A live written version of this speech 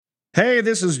Hey,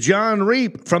 this is John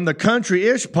Reap from the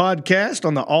Country-ish podcast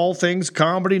on the All Things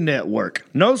Comedy Network.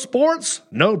 No sports?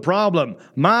 No problem.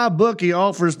 MyBookie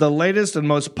offers the latest and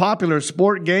most popular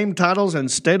sport game titles and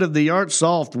state-of-the-art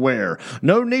software.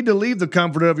 No need to leave the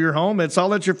comfort of your home. It's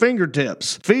all at your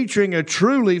fingertips. Featuring a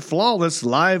truly flawless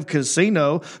live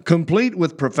casino, complete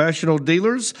with professional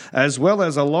dealers, as well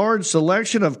as a large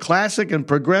selection of classic and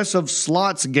progressive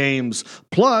slots games,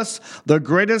 plus the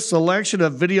greatest selection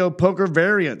of video poker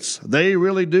variants. They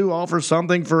really do offer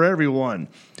something for everyone.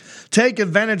 Take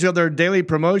advantage of their daily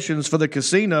promotions for the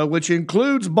casino, which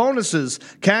includes bonuses,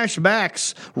 cash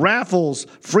backs, raffles,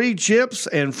 free chips,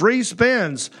 and free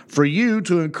spins for you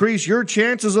to increase your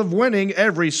chances of winning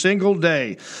every single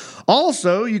day.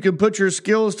 Also, you can put your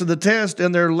skills to the test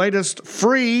in their latest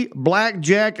free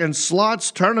blackjack and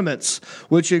slots tournaments,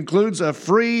 which includes a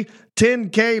free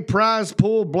 $10K prize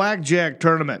pool blackjack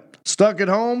tournament. Stuck at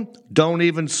home? Don't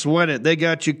even sweat it. They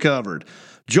got you covered.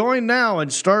 Join now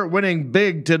and start winning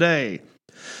big today.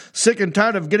 Sick and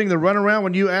tired of getting the runaround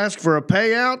when you ask for a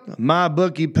payout?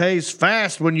 MyBookie pays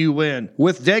fast when you win.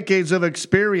 With decades of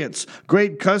experience,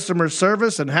 great customer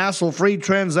service, and hassle-free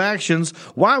transactions,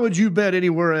 why would you bet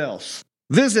anywhere else?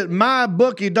 Visit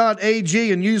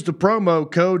mybookie.ag and use the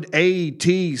promo code ATCCasino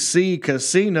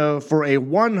for a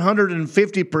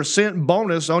 150%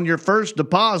 bonus on your first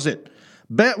deposit.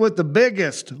 Bet with the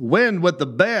biggest, win with the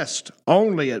best,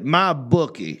 only at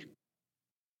MyBookie.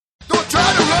 Don't try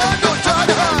to run, don't try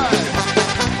to hide.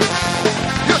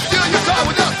 You steal your car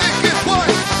without thinking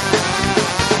twice.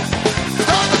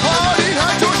 Start the party,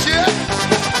 hide your shit.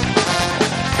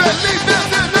 Leave this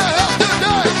in the house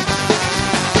tonight.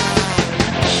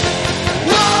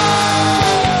 Whoa!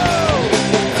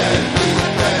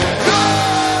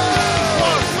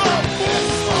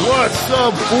 What's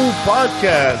up, Fool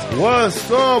Podcast?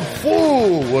 What's up,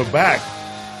 Fool? We're back.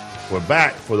 We're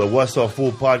back for the What's Up,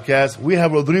 Fool Podcast. We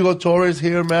have Rodrigo Torres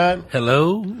here, man.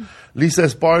 Hello. Lisa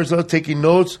Esparza taking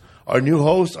notes. Our new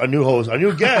guest.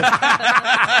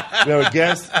 We have a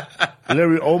guest,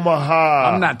 Larry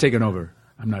Omaha. I'm not taking over.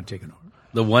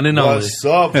 The one and only. What's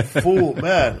up, Fool?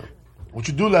 Man, what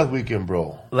you do last weekend,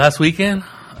 bro? Last weekend,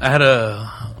 I had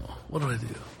what did I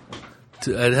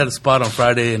do? I had a spot on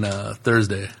Friday and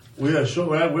Thursday. We had a show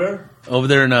right where? Over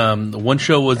there in, one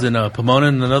show was in Pomona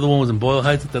and another one was in Boyle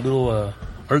Heights at that little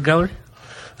art gallery.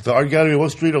 The art gallery,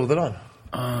 what street over there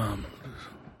on?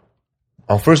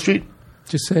 On First Street?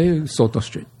 Just say Soto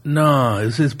Street. No,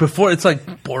 it's before, it's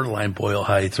like borderline Boyle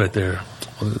Heights right there.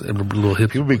 A little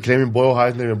hip. People be claiming Boyle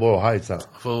Heights, they're in Boyle Heights, huh?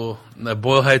 So,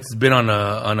 Boyle Heights has been on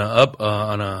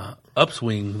a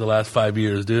upswing the last 5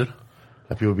 years, dude.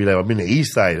 And people be like, I'm in the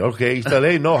East Side. Okay, East Side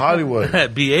ain't no Hollywood.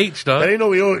 BH, dog. That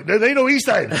ain't no East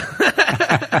Side.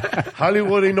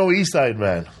 Hollywood ain't no East Side,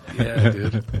 man. Yeah,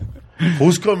 dude.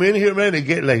 Who's come in here, man? They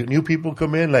get like new people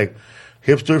come in, like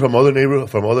hipsters from other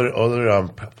neighborhoods, from other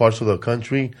parts of the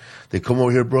country. They come over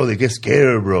here, bro. They get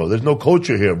scared, bro. There's no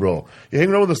culture here, bro. You hang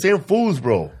around with the same fools,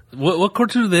 bro. What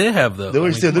culture do they have, though? They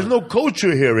always say, there's no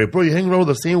culture here, right, bro. You hang around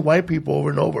with the same white people over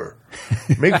and over.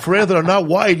 Make friends that are not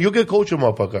white. You'll get culture,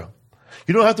 motherfucker.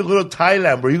 You don't have to go to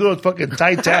Thailand, bro. You go to fucking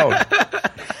Thai town.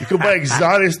 You can buy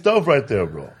exotic stuff right there,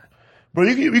 bro. Bro,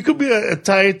 you could be a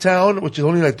Thai town, which is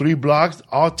only like 3 blocks,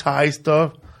 all Thai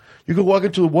stuff. You could walk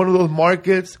into one of those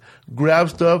markets,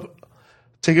 grab stuff,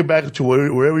 take it back to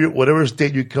whatever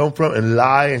state you come from, and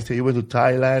lie and say you went to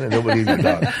Thailand, and nobody believes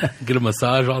you, dog. Get a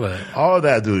massage, all that. All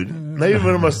that, dude. Not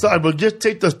even a massage, but just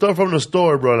take the stuff from the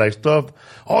store, bro. Like stuff.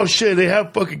 Oh, shit, they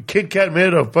have fucking Kit Kat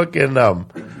made of fucking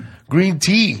green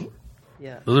tea.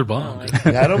 Yeah. Those are bomb. Like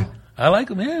You had them? I like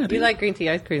them, yeah. you like green tea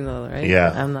ice cream, though, right?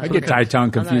 Yeah. I get Thai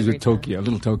Town confused with Tokyo,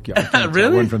 Little Tokyo. I can't tell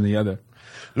Really? one from the other.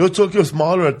 Little Tokyo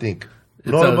smaller, I think.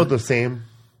 Not about the same.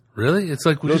 Really? It's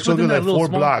like Little just within Tokyo that like little 4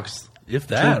 small- blocks. If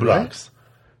that, 2 blocks.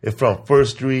 It's from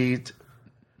First Street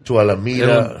to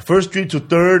Alameda. First Street to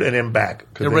 3rd and then back.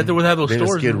 Right? Yeah, right there where they have those then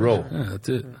stores. Skid Row. Yeah, that's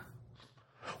it.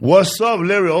 What's up,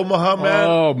 Larry Omaha, man?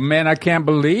 Oh, man, I can't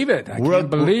believe it. I can't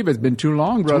believe it. It's been too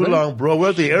long, brother. Too long, bro. We're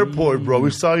at the airport, bro.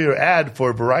 We saw your ad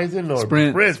for Verizon or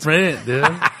Sprint. Sprint, dude.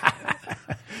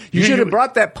 You should have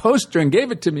brought that poster and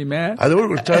gave it to me, man. I thought we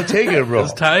were trying to take it, bro.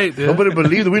 It's tight, dude. Nobody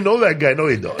believes it. We know that guy. No,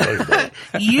 he don't.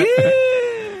 Yeah.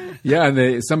 Yeah,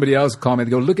 and somebody else called me.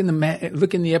 They go, look in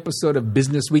the episode of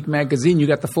Business Week magazine. You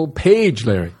got the full page,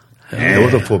 Larry. Yeah, it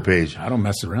was a full page. I don't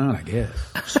mess around, I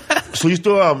guess. So you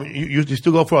still you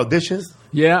still go for auditions?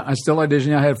 Yeah, I still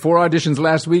audition. I had 4 auditions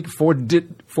last week, 4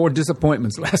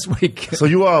 disappointments last week. So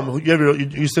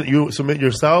you submit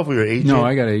yourself or your agent? No,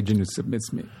 I got an agent who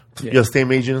submits me. Yeah. Your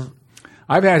same agent?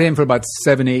 I've had him for about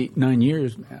 7, 8, 9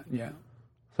 years, man. Yeah.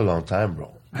 It's a long time,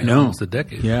 bro. I know. Almost a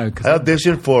decade. Yeah, I 'cause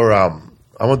auditioned for. I'm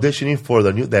auditioning for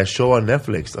that show on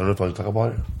Netflix. I don't know if I can talk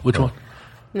about it. Which one?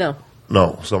 No.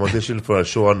 No, so I'm auditioning for a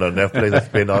show on the Netflix that's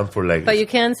been on for like. But you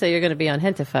can say you're going to be on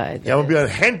Hentified. Yeah, I'm gonna be on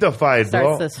Hentified,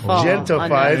 bro. Starts this fall on Gentified.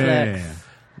 Netflix. yeah.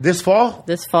 This fall,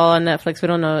 This fall on Netflix. We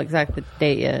don't know exact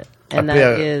date yet. And I play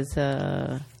that a- is,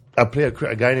 I play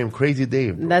a guy named Crazy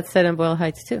Dave. that's set in Boyle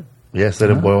Heights, too. Yes, set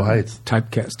in Boyle Heights.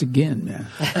 Typecast again, man.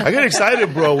 I get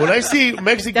excited, bro, when I see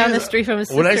Mexicans Down the street from his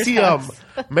when I sister's see house.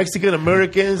 Mexican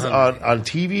Americans on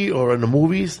TV or in the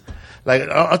movies. Like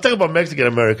I'll talk about Mexican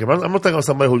American. I'm not talking about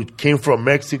somebody who came from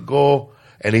Mexico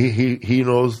and he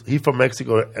knows he's from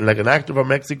Mexico and like an actor from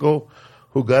Mexico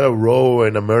who got a role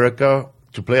in America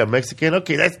to play a Mexican.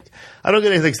 Okay, I don't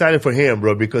get as excited for him,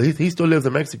 bro, because he still lives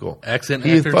in Mexico. Accent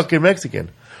He's actors? fucking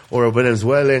Mexican. Or a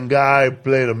Venezuelan guy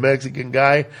playing a Mexican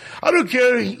guy. I don't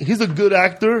care. He's a good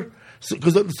actor.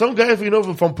 Because some guys,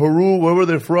 from Peru, wherever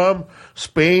they're from,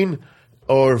 Spain,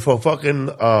 or from fucking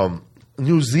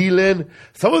New Zealand,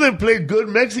 some of them play good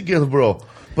Mexicans, bro.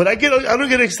 But I don't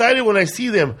get excited when I see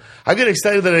them. I get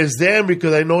excited that it's them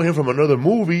because I know him from another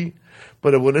movie.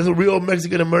 But when it's a real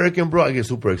Mexican American, bro, I get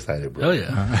super excited, bro. Oh,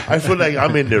 yeah. I feel like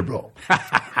I'm in there, bro.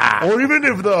 Or even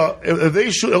if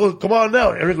they shoot, come on now,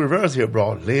 Eric Rivera's here,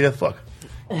 bro. Late as fuck.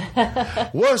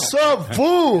 What's up,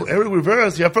 fool? Eric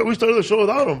Rivera's here. I thought we started the show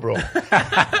without him, bro.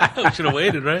 We should have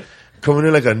waited, right? Coming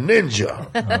in like a ninja.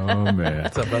 Oh, man.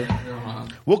 What's up, brother?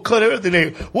 We'll cut everything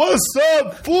in. What's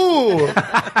up, fool?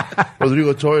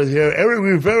 Rodrigo Torres here. Eric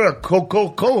Rivera,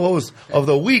 co-host of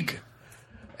the week.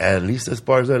 And Lisa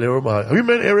Esparza de Omaha. Have you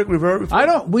met Eric Rivera before? I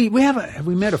don't. We haven't. Have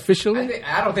we met officially?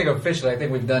 I don't think officially. I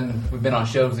think we've been on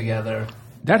shows together.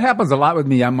 That happens a lot with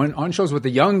me. I'm on shows with the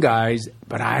young guys,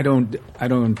 but I don't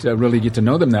really get to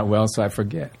know them that well, so I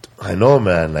forget. I know,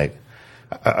 man. Like,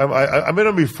 I met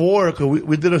him before because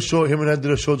we did a show. Him and I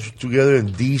did a show together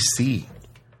in D.C.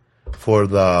 for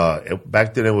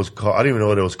back then it was called. I don't even know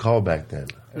what it was called back then.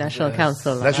 National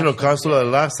Council. National Council of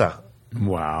Raza.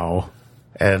 Wow.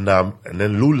 And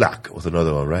then LULAC was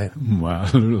another one, right? Wow,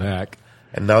 Lulac.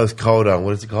 And now it's called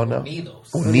what is it called now?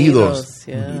 Unidos. Unidos.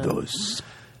 Yeah. Those.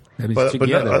 That means But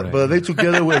together, right? are they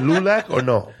together with LULAC or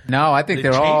no? No, I think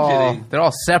They changed they're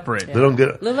all separate. They don't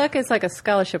get. LULAC is like a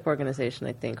scholarship organization,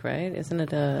 I think, right? Isn't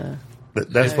it a...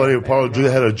 That's funny. Paulo Julia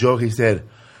had a joke. He said,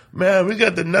 "Man, we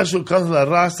got the National Council of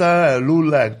Raza and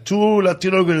LULAC, two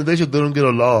Latino organizations that don't get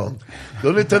along. The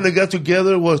only time they got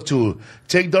together was to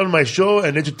take down my show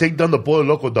and then to take down the Pollo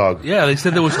Loco dog." Yeah, they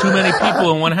said there was too many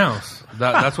people in one house.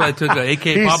 That's why I took AK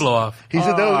Pablo off. He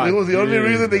said it was the only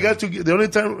reason they got together. The only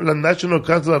time the National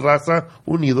Council of Raza,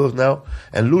 Unidos now,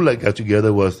 and LULAC got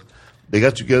together was they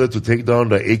got together to take down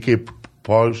the AK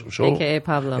Paul show. AKA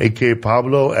Pablo. AKA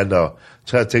Pablo and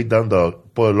try to take down the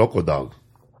Pollo Loco dog.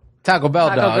 Taco Bell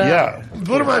Taco dog. Bell. Yeah.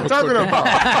 What am I talking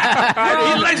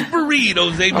about? He likes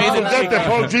burritos. They I made forgot that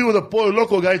Paul G was a Pollo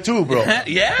Loco guy too, bro.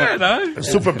 Yeah, no.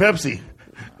 Super Pepsi.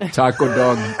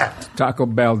 Taco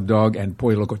Bell dog, and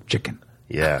Pollo Loco chicken.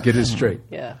 Yeah. Get it straight.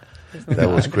 Yeah. That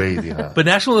was crazy, huh? But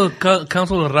National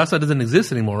Council of Raza doesn't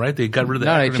exist anymore, right? They got rid of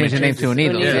that. No, they changed the name to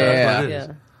Unidos. Yeah, Yeah. that's what it is.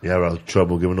 Yeah. Yeah, we're out of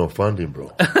trouble giving no funding,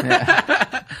 bro.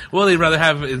 Well, they'd rather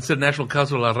have, instead of National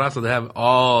Council of Raza, they have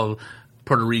all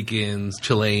Puerto Ricans,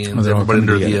 Chileans, they're all everybody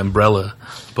under the together. umbrella,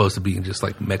 supposed to be just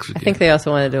like Mexican. I think they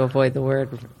also wanted to avoid the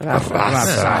word Raza.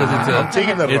 Raza. I'm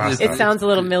taking the it's- Raza. It sounds a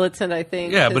little militant, I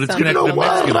think. Yeah, but it's connected know to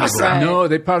what? Mexican Raza. people. Right. No,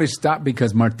 they probably stopped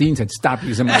because Martin said, "Stop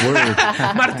using my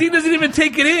word." Martin doesn't even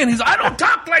take it in. He's like, I don't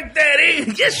talk like that,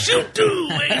 eh? Yes, you do,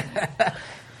 eh?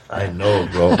 I know,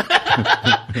 bro.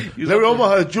 Larry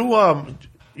Omaha,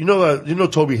 you know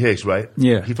Toby Hicks, right?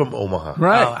 Yeah. He's from Omaha.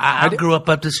 Right. Oh, I grew up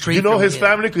the street. You know from his here.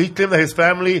 family? 'Cause he claimed that his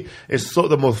family is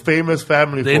the most famous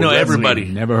family. They for know wrestling. everybody.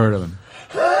 Never heard of him.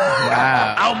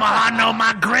 Omaha know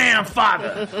my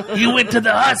grandfather. You went to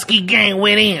the Husky game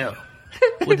with him.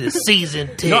 With his season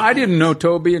ticket. No, I didn't know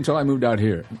Toby until I moved out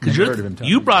here. Never heard of him.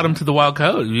 You brought him to the Wild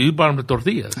Coyote. You brought him to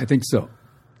Tortillas. I think so.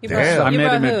 You Damn. brought, I you met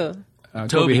brought him who? at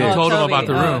Toby Hicks. told him Toby. about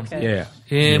the Oh, room. okay. Yeah.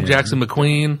 Him, Jackson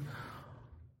McQueen,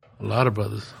 a lot of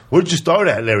brothers. Where'd you start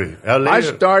at, Larry? LA? I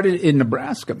started in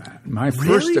Nebraska, man. My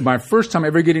first time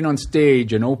ever getting on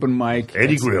stage, an open mic.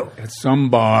 Eddie at- Grill. At some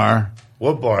bar.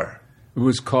 What bar? It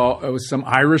was some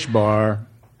Irish bar.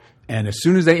 And as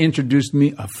soon as they introduced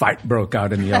me, a fight broke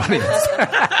out in the audience.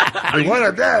 I want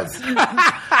to dance.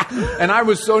 And I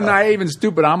was so naive and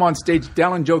stupid. I'm on stage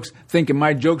telling jokes, thinking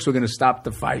my jokes were going to stop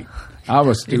the fight. I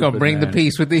was stupid. You're going to bring man. the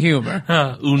peace with the humor.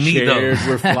 Unido. Chairs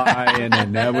were flying,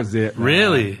 and that was it. man.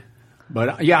 Really?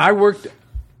 But yeah, I worked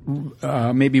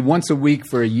maybe once a week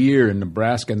for a year in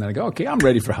Nebraska, and then I go, okay, I'm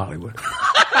ready for Hollywood.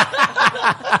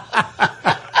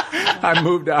 I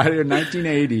moved out here in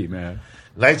 1980, man.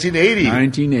 1980.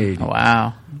 1980.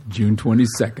 Wow. June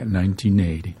 22nd,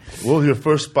 1980. What was your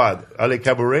first spot? LA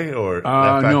Cabaret or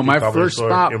No, my Comedy first Store,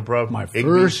 stop, Improv? my Igby?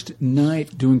 first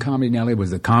night doing comedy in LA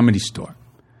was the Comedy Store.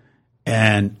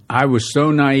 And I was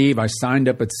so naive. I signed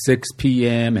up at 6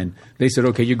 p.m. and they said,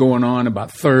 okay, you're going on about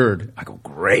 3rd. I go,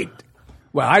 great.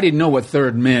 Well, I didn't know what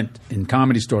 3rd meant in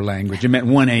Comedy Store language. It meant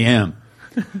 1 a.m.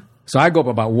 So I go up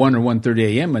about 1 or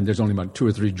 1:30 a.m. and there's only about 2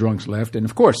 or 3 drunks left. And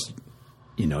of course,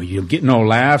 you know, you get no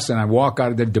laughs, and I walk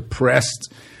out of there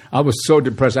depressed. I was so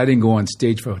depressed, I didn't go on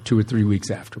stage for 2 or 3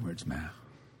 weeks afterwards, man.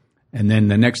 And then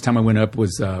the next time I went up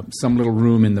was some little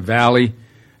room in the valley.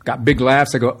 Got big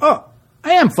laughs. I go, oh,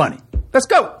 I am funny. Let's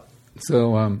go.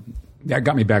 So that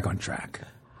got me back on track.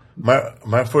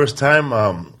 My first time,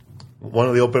 one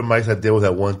of the open mics I did was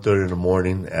at 1:30 in the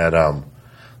morning at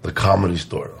the Comedy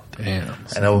Store. Damn.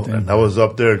 And I was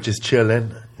up there just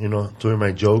chilling, you know, doing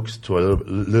my jokes to a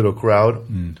little crowd.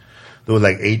 There was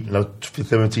like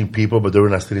 17 people, but they were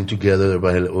not sitting together.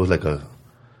 It was like a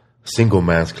single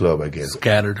man's club, I guess.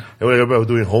 Scattered. Everybody was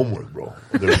doing homework, bro.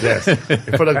 At their desk.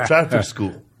 It felt like traffic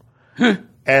school.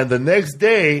 And the next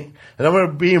day, and I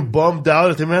remember being bummed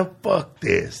out. I said, man, fuck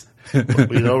this.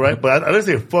 You know, right? But I didn't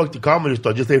say fuck the Comedy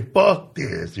Store. I just say, fuck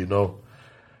this, you know.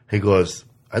 He goes,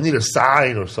 I need a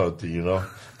sign or something, you know.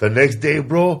 The next day,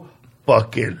 bro,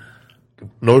 fucking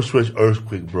Northwest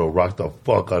earthquake, bro, rocked the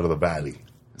fuck out of the valley.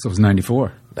 So it was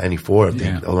 94. 94, I think.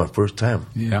 Yeah. That was my first time.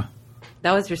 Yeah.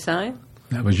 That was your sign?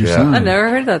 That was your Yeah. son. I've never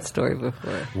heard that story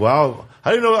before. Wow. I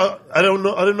didn't know I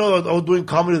didn't know I was doing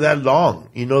comedy that long.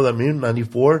 You know what I mean?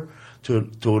 94 to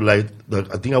like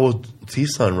I think I was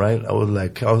T-Sun, right? I was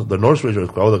the Northwest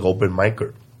earthquake. I was like open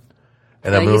micer.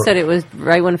 And You said it was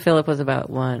right when Philip was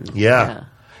about 1. Yeah.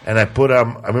 And I put I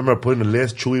remember putting the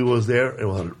list. Chewy was there. It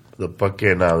was the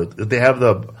fucking they have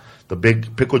the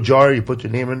big pickle jar. You put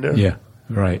your name in there. Yeah,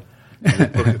 right.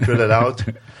 Fill it out.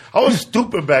 I was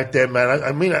stupid back then, man.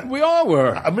 I mean, We all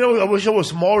were. I wish I was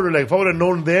smarter. Like if I would have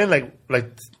known then, like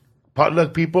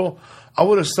potluck people, I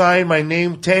would have signed my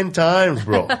name 10 times,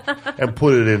 bro, and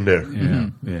put it in there. Yeah,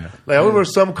 yeah. Like I remember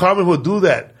some comic would do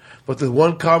that, but the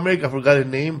one comic I forgot his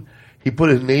name. He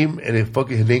put his name, and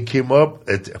his name came up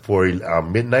for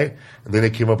midnight, and then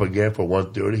it came up again for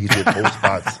 1:30. He did both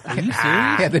spots. Are you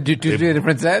serious? Yeah, the two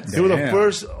different sets. He was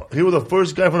the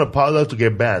first guy from the potluck to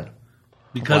get banned.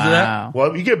 Because of that?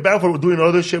 Well, you get banned for doing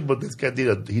other shit, but this guy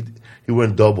he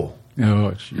went double.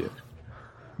 Oh, shit.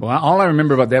 Well, all I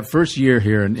remember about that first year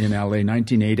here in L.A.,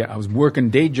 1980, I was working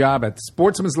day job at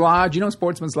Sportsman's Lodge. You know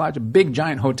Sportsman's Lodge? A big,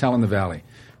 giant hotel in the valley.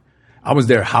 I was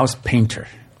their house painter.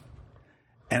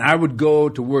 And I would go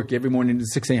to work every morning at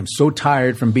 6 a.m. so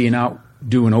tired from being out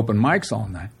doing open mics all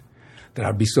night that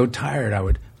I'd be so tired I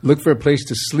would look for a place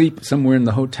to sleep somewhere in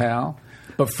the hotel.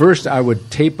 But first I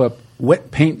would tape up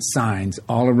wet paint signs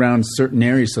all around certain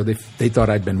areas so they thought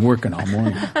I'd been working all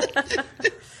morning.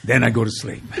 Then I'd go to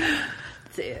sleep.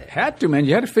 Had to, man.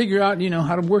 You had to figure out,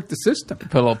 how to work the system.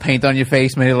 Put a little paint on your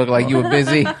face, made it look like you were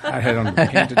busy. I had on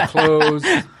painted clothes.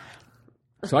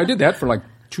 So I did that for like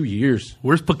 2 years.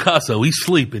 Where's Picasso? He's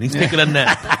sleeping. He's taking a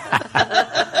nap.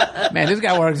 Man, this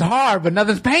guy works hard, but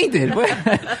nothing's painted.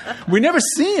 We never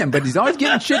see him, but he's always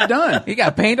getting shit done. He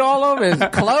got paint all over his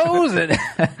clothes. And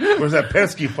Where's that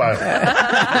Penske file?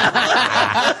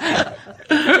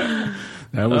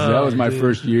 That was my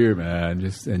first year, man.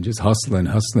 Just hustling.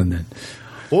 And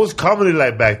What was comedy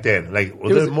like back then? Like,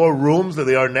 was there more rooms than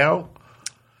they are now?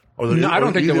 No, I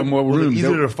don't think there were more Was it rooms.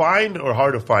 easier to find or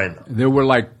hard to find? there were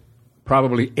like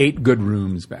probably 8 good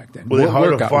rooms back then. Was it hard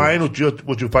to Workout find? rooms.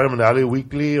 Would you find them in LA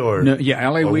Weekly or? No, yeah,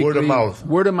 LA or Weekly. Word of mouth.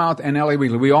 Word of mouth and LA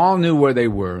Weekly. We all knew where they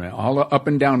were. All up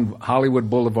and down Hollywood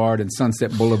Boulevard and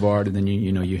Sunset Boulevard. And then,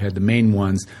 you had the main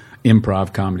ones,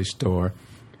 Improv, Comedy Store,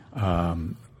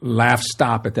 Laugh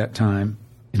Stop at that time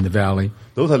in the Valley.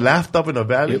 There was a Laugh Stop in the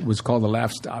Valley? It was called the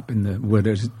Laugh Stop where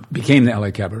it became the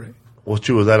LA Cabaret. What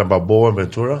year was that, about Boa and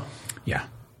Ventura? Yeah.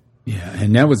 Yeah,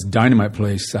 and that was dynamite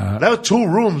place. That was 2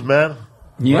 rooms, man.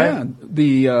 Yeah, Right?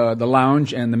 the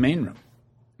lounge and the main room.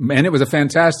 And it was a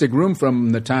fantastic room from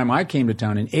the time I came to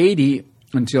town in 80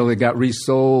 until it got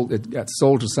resold. It got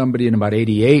sold to somebody in about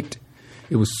 88.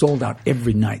 It was sold out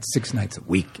every night, 6 nights a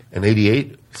week. In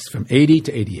 88? It's from 80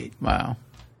 to 88. wow.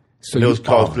 So It was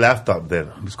called Laugh Stop then.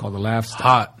 It was called the Laugh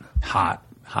Stop. Hot.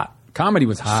 Comedy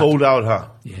was hot. Sold out, huh?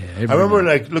 Yeah, I remember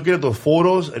looking at those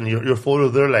photos and your photo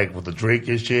there, like with the Drake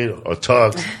and shit, or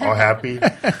Tux, all happy,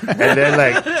 and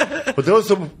then but there was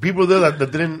some people there that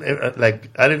didn't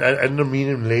I didn't meet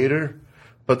him later,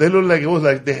 but they looked like it was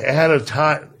like they had a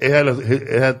time,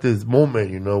 it had this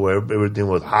moment, where everything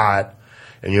was hot,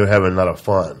 and you're having a lot of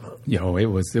fun.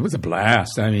 It was a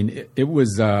blast. I mean, it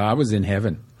was. I was in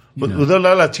heaven. Was there a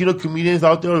lot of Latino comedians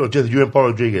out there, or just you and Paul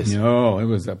Rodriguez? No, it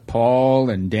was Paul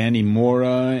and Danny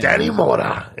Mora.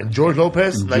 And George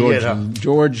Lopez? Not George, yet, huh?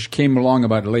 George came along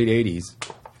about the late 80s.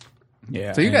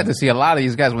 Yeah. So you got to see a lot of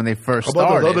these guys when they first How about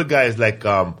started. those other guys like,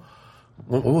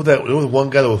 what was that? There was one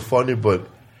guy that was funny, but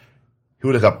he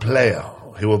was like a player.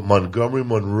 He was Montgomery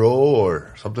Monroe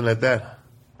or something like that.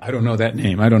 I don't know that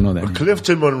name. name.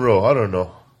 Clifton Monroe. I don't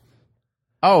know.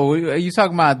 Oh, are you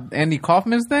talking about Andy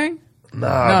Kaufman's thing?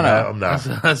 Nah, No. I'm not.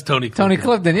 That's Tony. Tony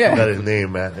Clifton, Not yeah. his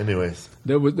name, man. Anyways.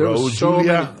 There was Raul so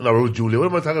Julia? many. No, Raul Julia. What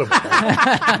am I talking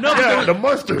about? No, Yeah, the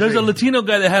mustard. there's a thing. Latino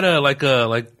guy that had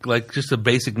like just a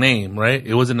basic name, right?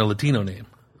 It wasn't a Latino name.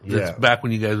 That's Yeah. back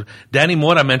when you guys. Danny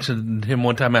Mora mentioned him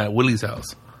one time at Willie's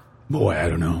house. Boy, I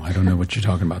don't know. I don't know what you're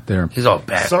talking about there. He's all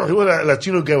bad. He was a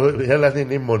Latino guy. He had a last name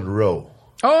named Monroe.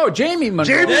 Oh, Jamie Monroe.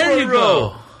 Jamie There you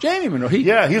go. Jamie Monroe.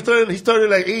 Yeah, he started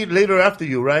like 8 later after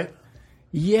you, right?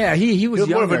 Yeah, he was He was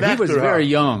more of younger. an He was actor, very huh?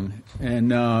 young,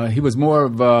 and he was more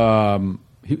of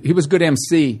he was good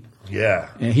MC, Yeah.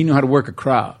 and he knew how to work a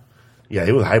crowd. Yeah,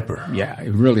 he was hyper. Yeah,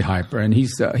 really hyper, and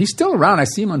he's still around. I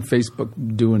see him on Facebook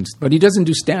but he doesn't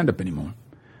do stand up anymore.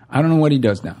 I don't know what he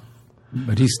does now,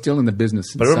 but he's still in the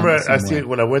business. But I remember I see it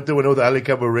when I went there when it was the Alley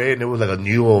Cabaret, and it was like a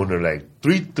new owner, like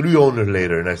three owners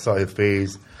later, and I saw his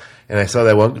face, and I saw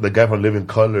the guy from Living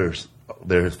Colors.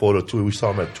 There, his photo too. We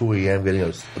saw him at 2 a.m. getting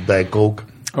a Diet Coke.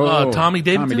 Tommy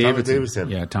Davidson? Tommy Tommy Davidson.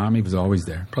 Yeah, Tommy was always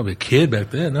there. Probably a kid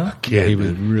back then, huh? Yeah, he was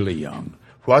dude. really young.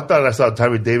 Well, I thought I saw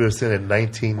Tommy Davidson in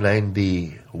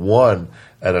 1991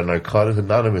 at a Narcotics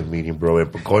Anonymous meeting, bro, in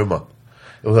Pacoima.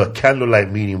 It was a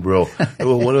candlelight meeting, bro. It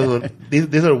was one of the.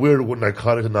 These are weird with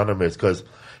Narcotics Anonymous because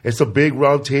it's a big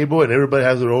round table and everybody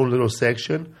has their own little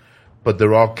section, but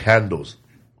they're all candles.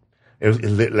 It's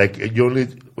like you only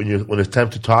when it's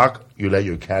time to talk, you light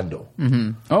your candle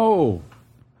Oh,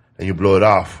 and you blow it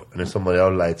off, and then somebody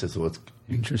else lights it. So it's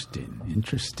interesting.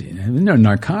 And their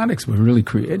narcotics were really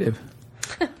creative.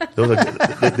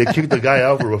 they kicked the guy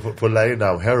out for lighting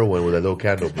heroin with a little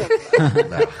candle.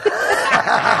 Nah.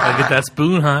 I get that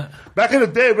spoon hot. Back in the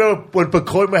day, bro, when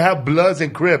Pacoima had Bloods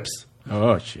and Crips.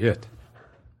 Oh shit!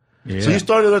 Yeah. So you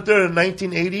started up there in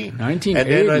 1980?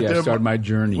 1980, I started my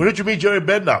journey. When did you meet Jerry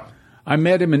Bednock? I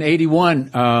met him in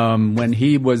 '81 when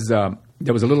he was.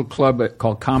 There was a little club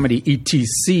called Comedy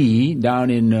ETC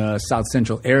down in South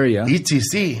Central area.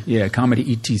 ETC. Yeah,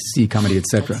 Comedy ETC, Comedy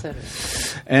Etc.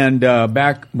 And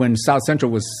back when South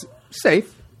Central was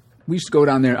safe, we used to go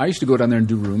down there. I used to go down there and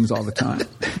do rooms all the time.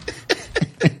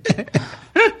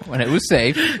 When it was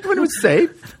safe. When it was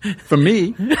safe for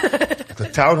me. The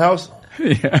townhouse?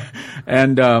 Yeah,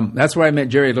 and that's where I met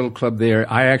Jerry, a little club there.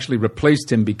 I actually replaced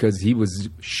him because he was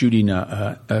shooting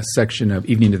a section of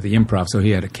Evening at the Improv, so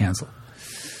he had to cancel.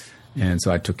 And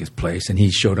so I took his place, and he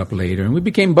showed up later, and we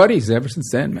became buddies ever since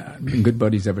then, man. We've been good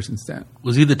buddies ever since then.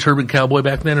 Was he the Turban Cowboy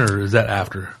back then, or is that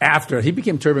after? After, he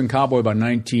became Turban Cowboy about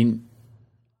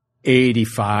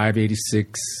 1985,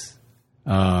 86.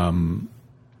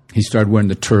 He started wearing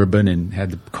the turban and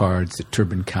had the cards, the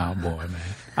Turban Cowboy, man.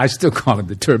 I still call him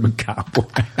the Turban Cowboy.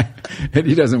 And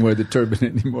he doesn't wear the turban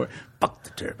anymore. Fuck the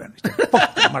turban.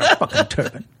 Fuck the motherfucking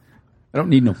turban. I don't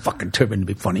need no fucking turban to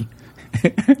be funny.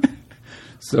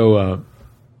 So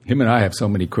him and I have so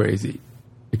many crazy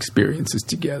experiences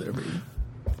together.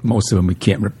 Most of them we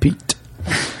can't repeat.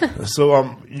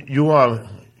 So you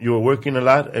were working a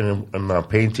lot and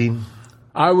painting?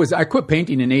 I quit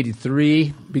painting in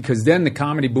 '83 because then the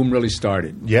comedy boom really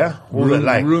started. Yeah? What was it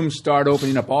like? Rooms started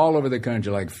opening up all over the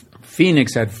country. Like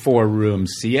Phoenix had 4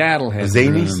 rooms. Seattle had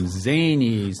Zanies? rooms.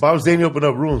 Zanies. Bob Zaney opened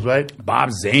up rooms, right? Bob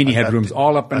Zaney had rooms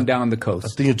all up and down the I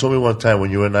coast. think you told me one time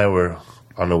when you and I were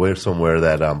on the way somewhere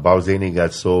that Bob Zaney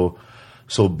got so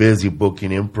busy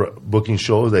booking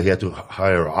shows that he had to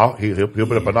hire out. He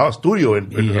opened up an studio in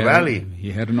the valley.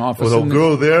 He had an office. With a in the-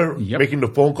 girl there Yep. making the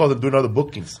phone calls and doing other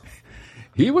bookings.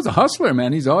 He was a hustler,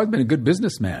 man. He's always been a good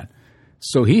businessman.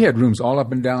 So he had rooms all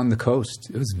up and down the coast.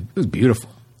 It was beautiful.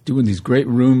 Doing these great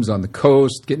rooms on the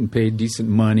coast, getting paid decent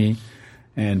money,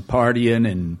 and partying,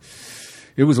 and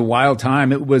it was a wild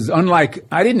time. It was unlike,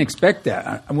 I didn't expect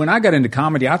that. When I got into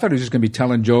comedy, I thought it was just going to be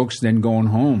telling jokes, then going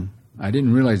home. I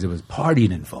didn't realize there was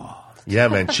partying involved. Yeah,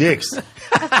 man, chicks.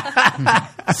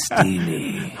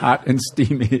 Steamy. Hot and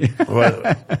steamy.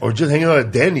 or just hanging out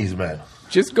at Denny's, man.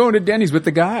 Just going to Denny's with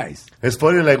the guys. It's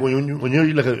funny, like when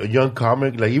you're like a young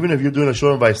comic, like even if you're doing a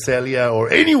show in Visalia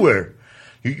or anywhere,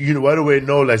 you right away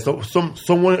know like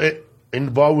someone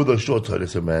involved with the show. So they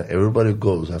say, man, everybody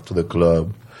goes after the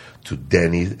club to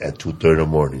Denny's at 2:30 in the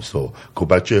morning. So go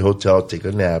back to your hotel, take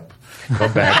a nap,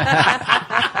 come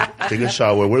back, take a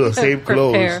shower, wear the same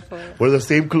clothes. Prepare for it. Wear the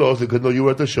same clothes because no, you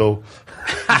were at the show.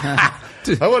 I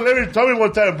want Larry tell me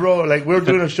one time, bro, like we were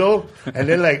doing a show and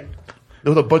then like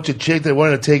there was a bunch of chicks that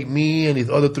wanted to take me and these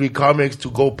other 3 comics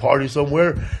to go party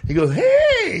somewhere. He goes,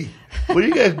 hey, where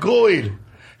you guys going?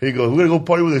 He goes, we're going to go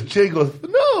party with a chick. He goes,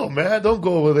 no, man, don't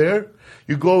go over there.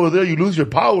 You go over there, you lose your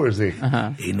powers. Eh?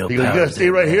 Ain't no He goes, you got to stay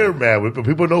right here, man. When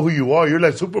people know who you are. You're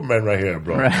like Superman right here,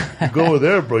 bro. Right. You go over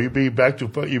there, bro. You're back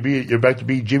to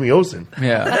be Jimmy Olsen.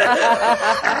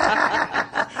 Yeah.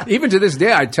 Even to this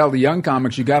day, I tell the young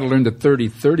comics, you got to learn the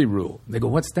 30-30 rule. They go,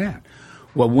 what's that?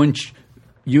 Well, when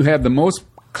you have the most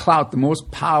clout, the most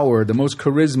power, the most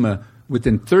charisma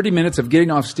within 30 minutes of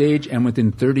getting off stage and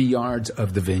within 30 yards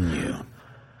of the venue.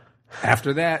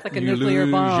 After that, like a you nuclear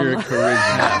lose bomb. your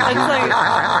charisma. It's like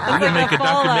We're going to make a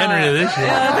documentary of this shit.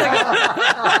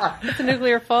 it's a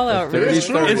nuclear fallout. Really. It's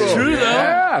true, It's bro. true, though.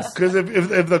 Yes. Because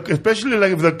especially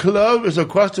like if the club is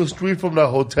across the street from the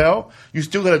hotel, you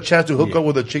still got a chance to hook up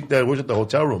with a chick that works at the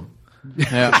hotel room.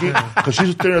 Yeah. Because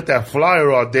she's staring at that flyer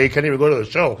all day, can't even go to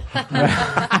the show.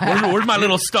 Where's my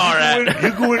little star at?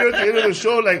 You go in at the end of the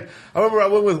show, like I remember I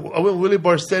went with Willie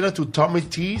Barcena to Tommy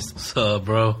T's, What's up,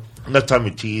 bro? not Tommy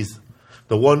T's,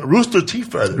 the one Rooster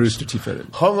Teeth Feathers. Rooster Teeth Feathers.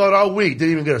 Hung out all week,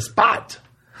 didn't even get a spot.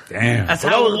 Damn. That's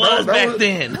But how that it was- was that back was-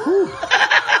 then.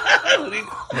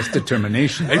 That's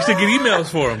determination. I used to get emails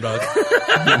for him, dog.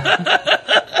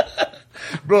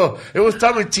 Bro, it was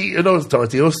Tommy T. No, it was Tommy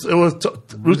T. It was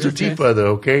Rooster Teeth Feather,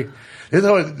 okay? This is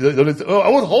how I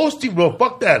was hosting, bro.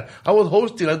 Fuck that. I was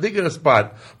hosting. I did get a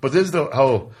spot. But this is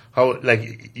how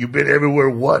like, you've been everywhere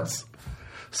once.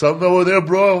 So I'm over there,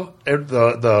 bro. And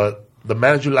the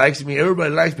manager likes me.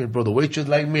 Everybody likes me, bro. The waitress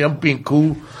like me. I'm being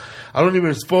cool. I don't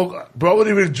even smoke. Bro, I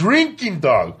wasn't even drinking,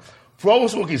 dog. Bro, I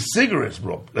was smoking cigarettes,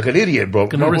 bro. Like an idiot, bro.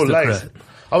 An My whole aristocrat. life.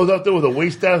 I was out there with a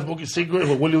waiststand smoking cigarettes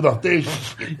with Willie on stage.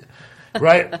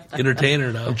 Right?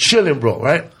 Entertainer, dog. I'm chilling, bro,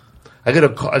 right? I get a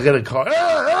call.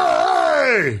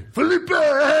 Hey, Felipe,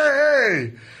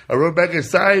 hey. I run back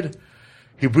inside.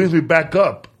 He brings me back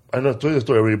up. I know I told you the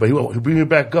story already, but he brings me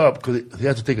back up because he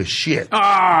has to take a shit.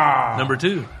 Number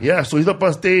 2. Yeah, so he's up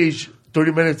on stage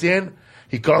 30 minutes in.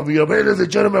 He called me up. Hey, ladies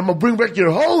and gentlemen, I'm going to bring back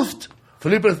your host,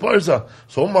 Felipe Esparza.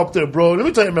 So I'm up there, bro. Let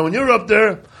me tell you, man, when you're up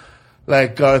there,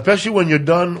 like, especially when you're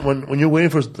done, when you're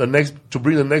waiting for to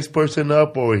bring the next person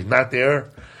up or he's not there,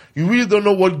 you really don't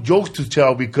know what jokes to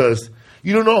tell because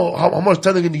you don't know how much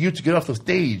time they're going to give you to get off the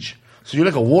stage. So you're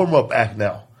like a warm-up act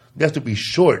now. You have to be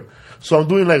short. So I'm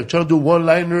trying to do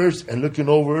one-liners and looking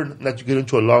over, not to get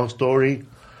into a long story.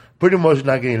 Pretty much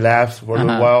not getting laughs for a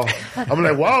little while. I'm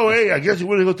like, wow, hey, I guess you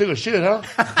really go take a shit, huh?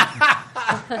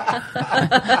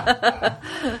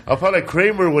 I felt like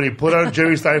Kramer when he put on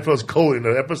Jerry Seinfeld's coat in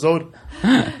the episode.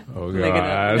 Oh,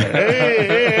 God.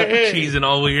 Hey. Cheesing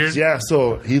all weird. Yeah,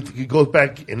 so he goes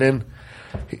back and then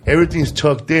everything's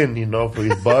tucked in, for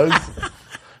his buzz.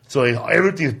 So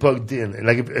everything's plugged in,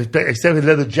 like except his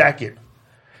leather jacket.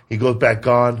 He goes back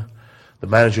on. The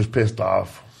manager's pissed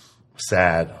off,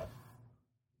 sad.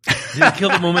 Did it kill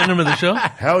the momentum of the show?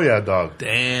 Hell yeah, dog.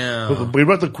 Damn. We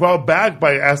brought the crowd back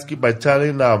by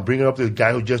bringing up this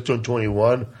guy who just turned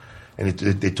 21, and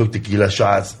they took tequila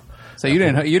shots. So you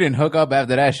didn't hook up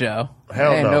after that show?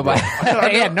 Hell Ain't no, nobody. bro.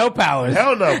 He had no powers.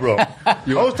 Hell no, bro. I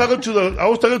was talking to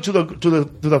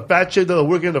the fat chick that was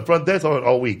working in the front desk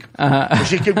all week. And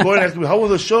she kept going asking me, "How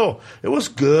was the show?" It was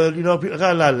good, I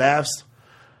got a lot of laughs.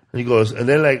 And he goes, and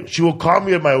then like she will call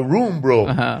me at my room,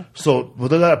 bro. So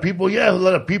with a lot of people, a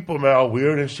lot of people, man, all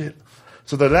weird and shit.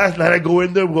 So the last night I go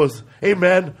in there, goes, "Hey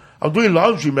man, I'm doing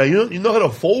laundry, man. You know how to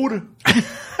fold?"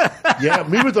 Yeah,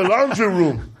 meet me at the laundry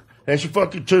room. And she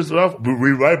fucking turns it off. We'll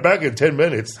be right back in 10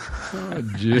 minutes. Oh,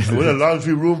 Jesus. I'm in the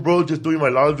laundry room, bro, just doing my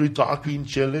laundry, talking,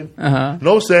 chilling.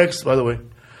 No sex, by the way.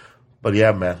 But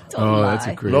yeah, man. Oh, that's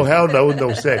a crazy. No, hell no,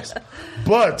 no sex.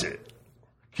 But,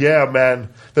 yeah, man.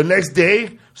 The next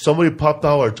day, somebody popped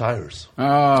out our tires.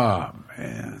 Oh,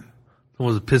 man. I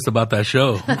was pissed about that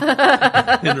show.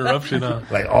 Interruption. Huh?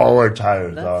 Like all our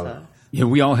tires, dog. Yeah,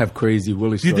 we all have crazy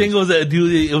Willie Do you stories.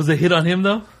 think it was a hit on him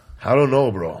though? I don't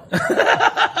know, bro.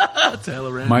 That's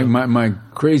hella random. My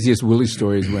craziest Willie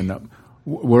story is when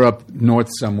we're up north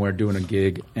somewhere doing a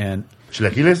gig, and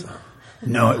Chilaquiles?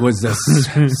 no, it was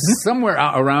somewhere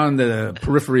out around the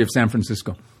periphery of San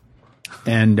Francisco,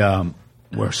 and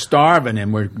we're starving,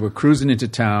 and we're cruising into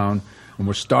town, and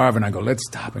we're starving. I go, let's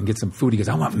stop and get some food. He goes,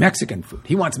 I want Mexican food.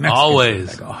 He wants Mexican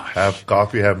Always. food. I go, oh, Have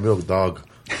coffee, have milk, dog.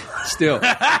 still.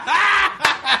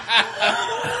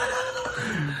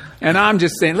 And I'm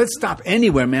just saying, let's stop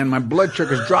anywhere, man. My blood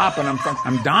sugar's dropping.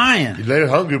 I'm dying. He's later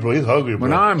hungry, bro. He's hungry, bro.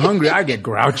 When I'm hungry, I get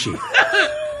grouchy.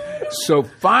 So It's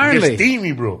finally,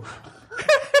 steamy, bro.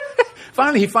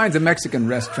 he finds a Mexican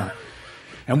restaurant.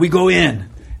 And we go in.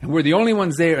 And we're the only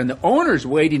ones there. And the owner's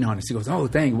waiting on us. He goes, oh,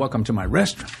 thank you. Welcome to my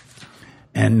restaurant.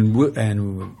 And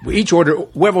we each order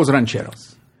huevos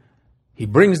rancheros. He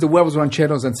brings the huevos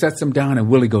rancheros and sets them down. And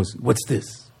Willie goes, what's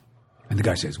this? And the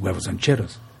guy says, huevos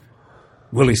rancheros.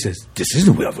 Willie says, this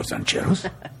isn't huevos rancheros.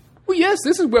 Well, yes,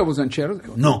 this is huevos rancheros. I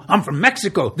go, no, I'm from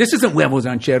Mexico. This isn't huevos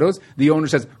rancheros. The owner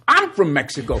says, I'm from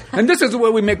Mexico, and this is the way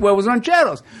we make huevos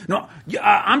rancheros. No,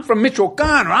 I'm from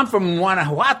Michoacan, or I'm from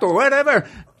Guanajuato, or whatever. And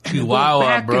they're going Chihuahua,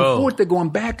 back bro. and forth. They're going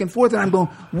back and forth, and I'm going,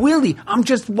 Willie, I'm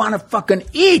just want to fucking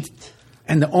eat.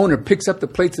 And the owner picks up the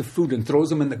plates of food and throws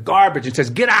them in the garbage and says,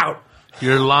 get out.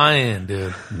 You're lying,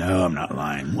 dude. No, I'm not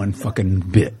lying. One fucking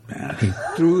bit, man. He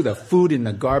threw the food in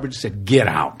the garbage, said, get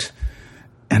out.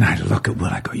 And I look at Will,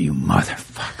 I go, you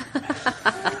motherfucker,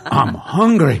 man. I'm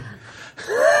hungry.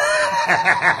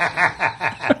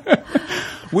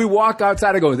 We walk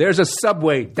outside, I go, there's a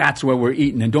Subway. That's where we're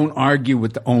eating. And don't argue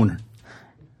with the owner.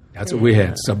 That's what we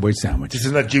had, Subway sandwiches. This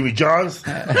is not Jimmy John's.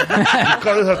 You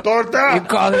call this a torta? You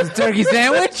call this a turkey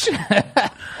sandwich?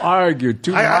 Argued.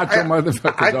 Two macho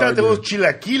motherfuckers I thought there was argued.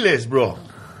 chilaquiles, bro.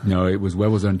 No, it was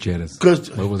huevos rancheros.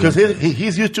 Because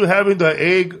he's used to having the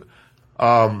egg,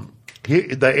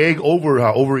 the egg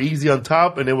over easy on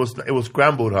top, and it was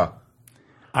scrambled, huh?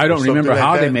 I don't Or something remember like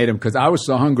how that. they made them because I was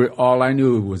so hungry. All I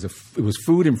knew was it was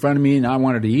food in front of me, and I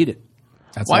wanted to eat it.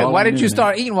 That's Why all I did knew, you man.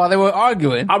 start eating while they were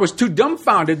arguing? I was too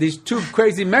dumbfounded. These two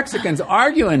crazy Mexicans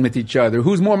arguing with each other.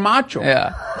 Who's more macho?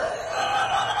 Yeah.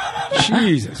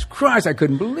 Jesus Christ, I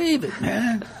couldn't believe it,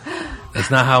 man. That's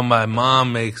not how my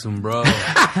mom makes them, bro.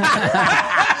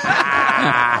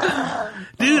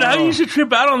 Dude, I used to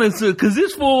trip out on this because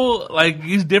this fool, like,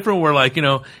 he's different where, like, you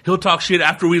know, he'll talk shit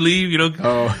after we leave, you know.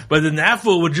 Oh. But then that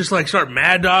fool would just, like, start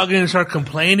mad dogging and start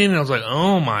complaining. And I was like,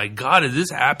 oh, my God, is this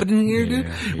happening here, dude?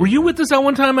 Yeah. Were you with us that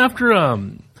one time after,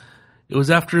 it was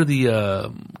after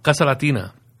the Casa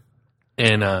Latina?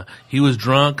 And he was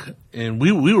drunk, and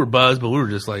we were buzzed, but we were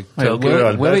just like,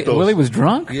 Willie was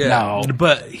drunk? yeah. No.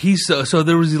 But he's so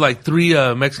there was these like three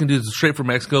Mexican dudes straight from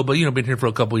Mexico, but you know, been here for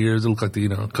a couple of years. They look like they, you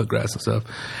know, cut grass and stuff.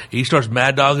 He starts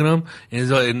mad dogging them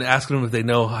and asking them if they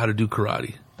know how to do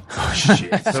karate.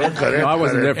 No, I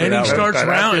wasn't there for And that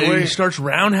he one. starts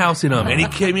roundhousing them, and he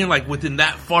came in like within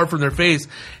that far from their face,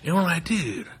 and we're like,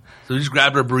 dude. So we just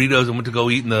grabbed our burritos and went to go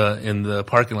eat in the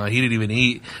parking lot. He didn't even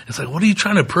eat. It's like, what are you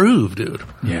trying to prove, dude?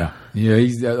 Yeah.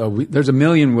 He's, there's a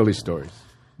million Willie stories.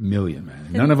 Million, man.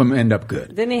 None of them end up good.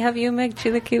 Didn't he have you make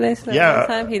chilaquiles that Yeah. one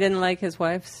time? He didn't like his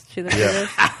wife's chilaquiles?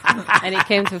 And he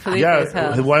came to Felipe's Yeah,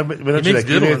 house. his wife made He makes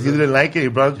good ones, he didn't like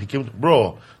it. He came,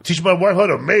 bro, teach my wife how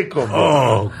to make them, bro.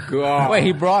 Oh, God. Wait,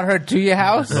 he brought her to your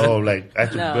house? No, like, I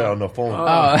had to No. be on the phone.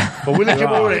 Oh. But Willie came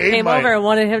over to He eat came my... over and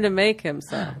wanted him to make him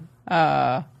some.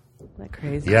 Isn't that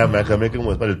crazy? Yeah, man, I can make them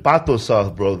with el pato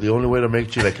sauce, bro. The only way to make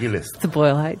chilaquiles. The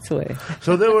Boyle Heights way.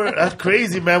 So that's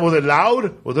crazy, man. Was it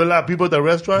loud? Was there a lot of people at the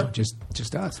restaurant? Just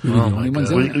us. We were the only ones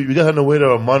Well, in there. you guys on the way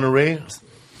to Monterey?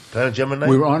 Kind of Gemini?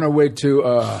 We were on our way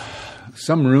to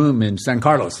some room in San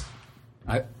Carlos.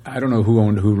 I don't know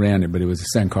who ran it, but it was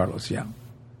San Carlos, yeah.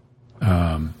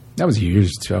 That was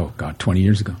 20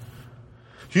 years ago.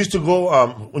 You used to go,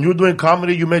 when you were doing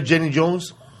comedy, you met Jenny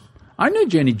Jones? I knew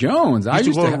Jenny Jones. You used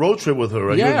to go on a road trip with her,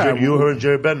 right? Yeah. You, her and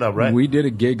Jerry Bednav, right? We did a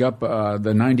gig up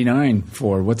the 99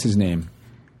 for, what's his name?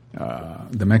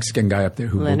 The Mexican guy up there.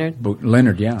 Leonard?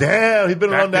 Leonard, yeah. Damn, he's been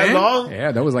around that then? long?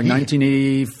 Yeah, that was like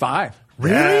 1985.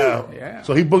 Really? Yeah.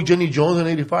 So he booked Jenny Jones in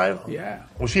 85? Yeah.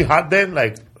 Was she hot then?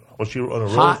 Like, was she on a road?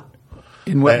 Hot.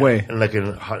 In what way? Like in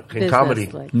Business, comedy?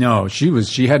 like- No,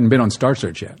 she hadn't been on Star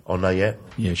Search yet. Oh, not yet?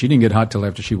 Yeah, she didn't get hot till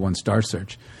after she won Star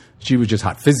Search. She was just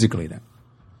hot physically then.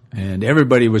 And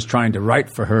everybody was trying to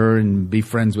write for her and be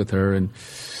friends with her. And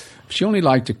she only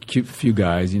liked a few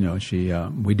guys, you know.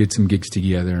 We did some gigs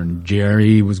together, and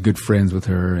Jerry was good friends with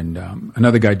her. And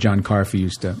another guy, John Carfey,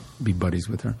 used to be buddies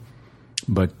with her.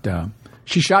 But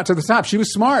she shot to the top. She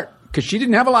was smart because she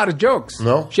didn't have a lot of jokes.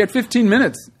 No? She had 15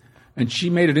 minutes, and she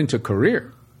made it into a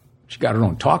career. She got her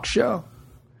own talk show.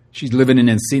 She's living in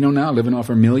Encino now, living off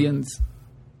her millions.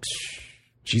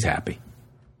 She's happy.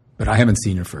 But I haven't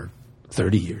seen her for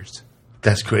 30 years.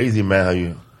 That's crazy,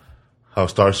 man, how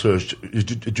Star Search...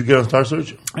 Did you get on Star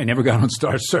Search? I never got on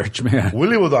Star Search, man.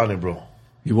 Willie was on it, bro.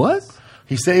 He was?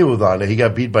 He said he was on it. He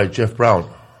got beat by Jeff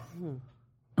Brown.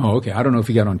 Oh, okay. I don't know if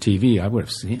he got on TV. I would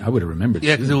have remembered.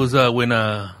 Yeah, because it was when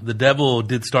the Devil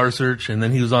did Star Search, and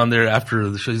then he was on there after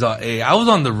the show. He's all, "Hey, I was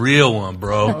on the real one,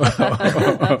 bro."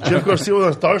 Jeff Garcia was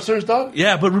on Star Search, dog?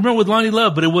 Yeah, but remember with Lonnie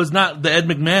Love, but it was not the Ed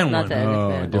McMahon Not one. the Ed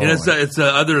McMahon. different. It's the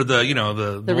other, the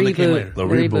one that came later. The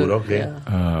reboot, okay. Yeah.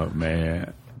 Oh,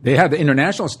 man. They had the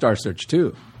international Star Search,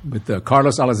 too, with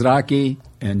Carlos Alazraqui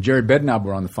and Jerry Bednob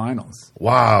were on the finals.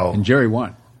 Wow. And Jerry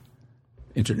won.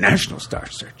 International Star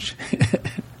Search.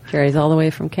 Jerry's all the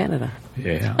way from Canada.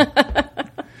 Yeah.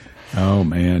 Oh,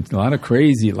 man. A lot of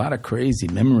crazy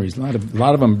memories. A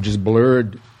lot of them just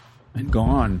blurred and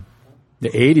gone. The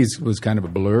 80s was kind of a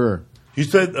blur. You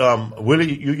said,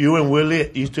 Willie, you and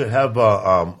Willie used to have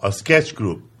a sketch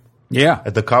group Yeah.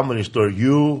 at the Comedy Store.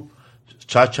 You,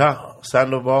 Cha-Cha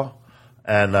Sandoval,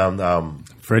 and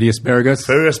Freddie Asparagus.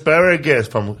 Ferry Asparagus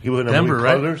he was in the Denver, movie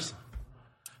right? Colors,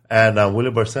 and Willie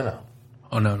Barcena.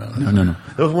 Oh no. No.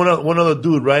 There was one other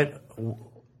dude, right?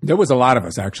 There was a lot of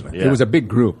us, actually. Yeah. It was a big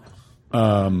group.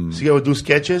 So you guys would do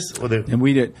sketches? Or they, And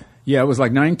we did, it was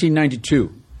like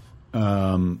 1992.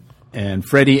 And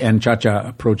Freddie and Cha-Cha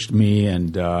approached me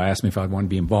and asked me if I wanted to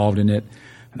be involved in it.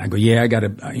 And I go, yeah, I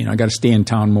gotta stay in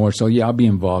town more. So yeah, I'll be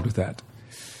involved with that.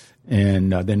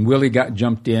 And then Willie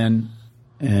jumped in.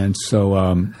 And so,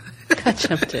 Got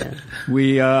jumped in.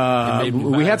 we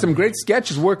had some great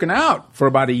sketches working out for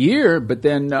about a year, but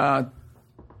then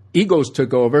egos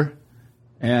took over,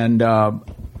 and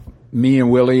me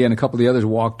and Willie and a couple of the others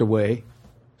walked away,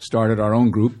 started our own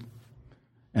group,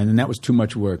 and then that was too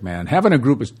much work, man. Having a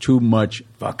group is too much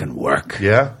fucking work.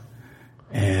 yeah?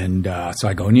 And so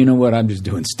I go, and you know what? I'm just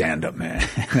doing stand-up, man.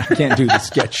 I can't do the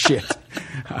sketch shit.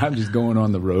 I'm just going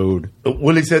on the road.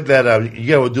 Willie said that you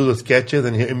guys would do the sketches,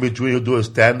 and in between you'll do a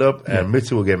stand-up, and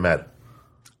Mitzi will get mad.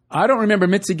 I don't remember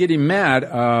Mitzi getting mad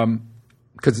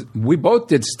because we both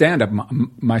did stand-up.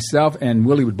 Myself and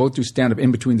Willie would both do stand-up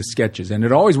in between the sketches, and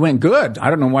it always went good. I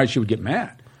don't know why she would get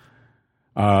mad.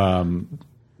 But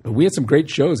we had some great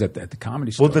shows at the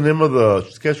Comedy Store. What's the name of the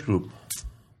sketch group?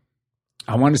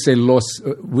 I want to say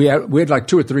we had like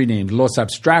 2 or 3 names. Los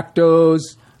Abstractos.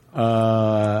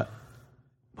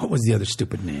 What was the other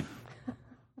stupid name?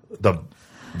 The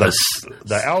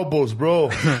elbows, bro.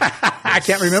 I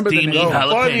can't remember the Steamy name.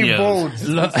 Funny jalapenos. bones. It's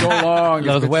been so long.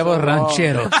 Los huevos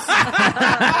rancheros.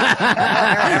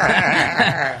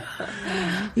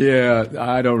 Yeah,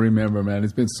 I don't remember, man.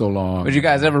 It's been so long. Would you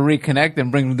guys ever reconnect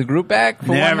and bring the group back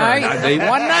for Never. one night?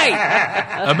 One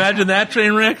night. Imagine that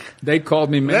train wreck. They called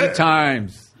me many That-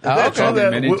 times. That's all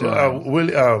that many times.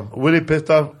 Willie pissed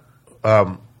off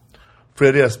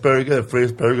Freddie Asparagus. Freddie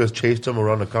Asparagus chased him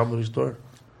around the Comedy Store.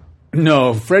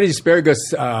 No, Freddie Asparagus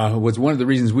was one of the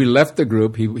reasons we left the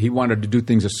group. He wanted to do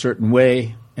things a certain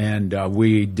way, and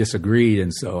we disagreed.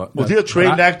 And so, Was he a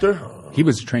trained actor? He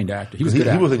was a trained actor. He was a He good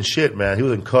actor. was in shit, man. He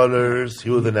was in Colors. He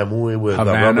was in that movie with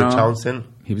Havana. Robert Townsend.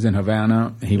 He was in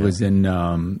Havana. He was in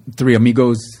Three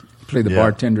Amigos. He played the Yeah.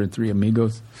 bartender in Three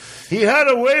Amigos. He had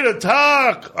a way to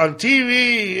talk on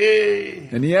TV. Hey.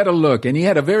 And he had a look, and he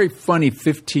had a very funny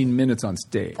 15 minutes on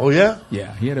stage. Oh, yeah?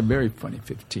 Yeah, he had a very funny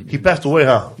 15 He minutes. passed away,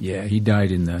 huh? Yeah, he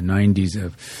died in the 90s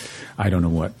of, I don't know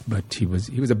what, but he was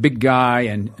a big guy,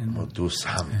 and I'll do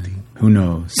something. who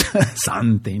knows,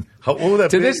 something. What would that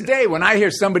To be? this day, when I hear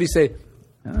somebody say,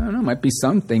 I don't know, might be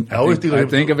something, I always I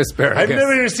think of asparagus. I've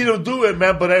never even seen him do it,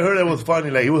 man, but I heard it was funny.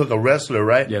 Like, he was like a wrestler,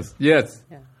 right? Yes.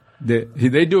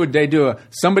 They do.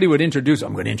 Somebody would introduce.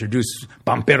 I'm going to introduce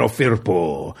Pampero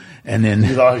Firpo, and then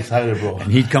He's all excited, bro.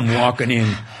 and he'd come walking in.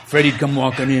 Freddie'd come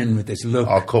walking in with this look.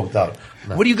 All coked out.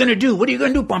 No. What are you going to do? What are you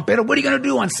going to do, Pampero? What are you going to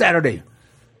do on Saturday?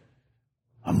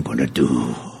 I'm going to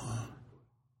do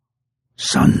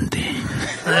something.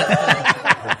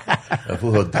 That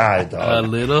fool will die, A dog.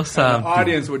 little The something.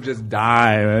 audience would just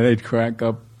die. Man. They'd crack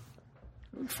up.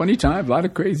 Funny time. A lot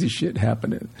of crazy shit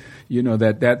happening. You know,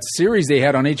 that series they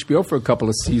had on HBO for a couple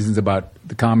of seasons about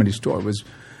the Comedy Store was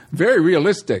very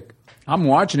realistic. I'm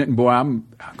watching it, and boy, I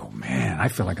go, man, I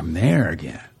feel like I'm there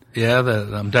again. Yeah,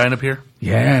 I'm dying up here.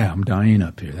 Yeah, I'm dying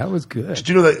up here. That was good. Did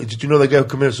you know that guy who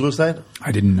committed suicide?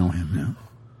 I didn't know him, no.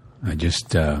 I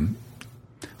just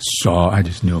I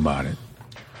just knew about it.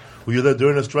 Were you there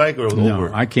during the strike or it was No,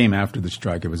 over? I came after the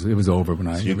strike. It was over when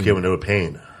I. You came when they were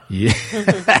paying. Yeah,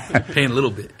 Paying a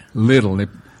little bit. little. I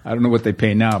don't know what they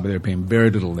pay now, but they were paying very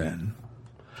little then.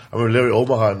 I remember Larry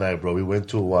Omaha and I, bro. We went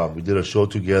to we did a show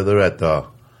together at the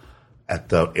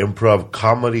Improv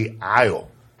Comedy Aisle.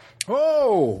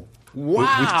 Oh,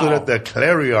 wow! We stood at the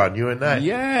Clarion, you and I.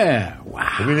 Yeah,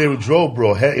 wow. We never drove,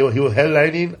 bro. He was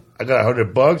headlining. I got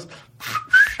 $100.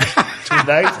 2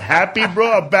 nights, happy,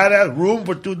 bro. A badass room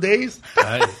for 2 days.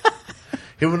 Right.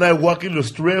 Him and I walking the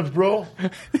strips, bro,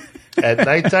 at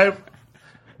nighttime,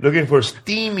 looking for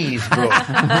steamies, bro.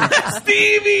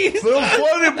 Stevie. But it was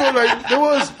funny, bro. Like there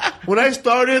was when I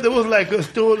started, there was like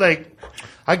still like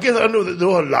I guess I know that there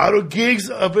were a lot of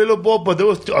gigs available, but there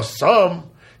was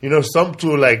some, some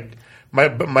to like my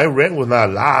rent was not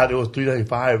a lot. It was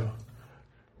 $395.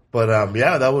 But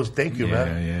yeah, that was thank you,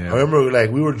 man. Yeah. I remember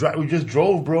like we just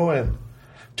drove, bro, and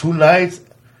 2 nights,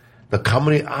 the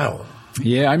comedy aisle.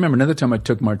 Yeah, I remember another time I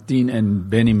took Martin and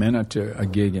Benny Mena to a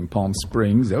gig in Palm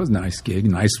Springs. That was a nice gig,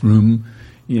 nice room.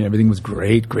 Everything was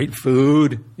great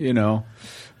food,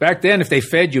 Back then, if they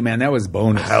fed you, man, that was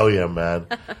bonus. Hell yeah, man.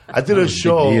 I did a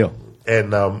show in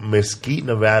Mesquite,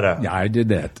 Nevada. Yeah, I did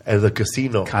that. At the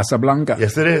casino. Casablanca.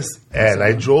 Yes, it is. And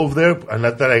I drove there, and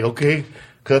I thought, like, okay,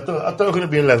 because I thought I was going to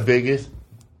be in Las Vegas.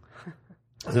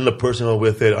 And then the person was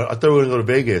with it, I thought we were going to go to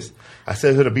Vegas. I said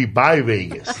it's going to be by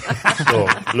Vegas. So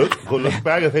go look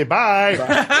back and say bye.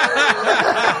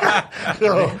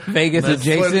 Vegas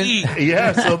adjacent.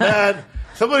 Yeah, so man,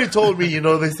 somebody told me,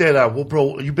 they said, well,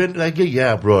 bro, you been like,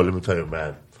 yeah, bro, let me tell you,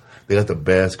 man. They got the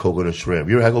best coconut shrimp.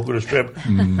 You ever had coconut shrimp?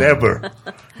 Never.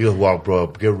 He goes, wow, bro,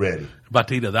 get ready. About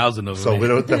to eat 1,000 of them. So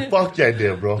what the fuck you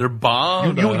did, bro? They're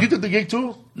bomb. You did the gig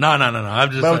too? No.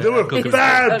 I'm just. Man, they were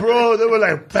bad, bro. They were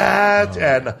like bad.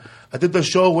 And I did the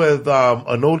show with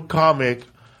an old comic.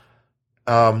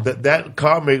 That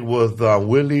comic was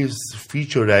Willie's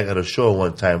featured at a show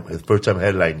one time, his first time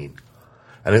headlining.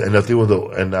 And I think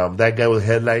that guy was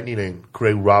headlining and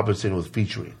Craig Robinson was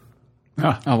featuring.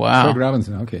 Oh, wow. Craig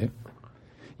Robinson, okay.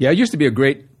 Yeah, it used to be a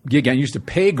great gig. I used to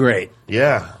pay great.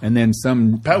 Yeah. And then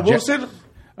Pat Wilson?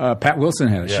 Pat Wilson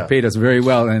had it. Yeah. She paid us very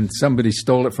well, and somebody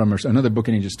stole it from her. Another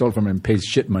booking agent stole it from her and pays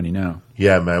shit money now.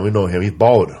 Yeah, man, we know him. He's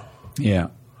bald. Yeah.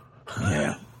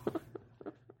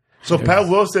 So Pat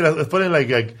Wilson, it's funny,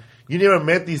 like you never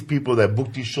met these people that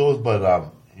book these shows,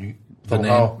 but you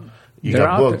somehow you They're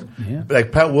got out booked. there, yeah.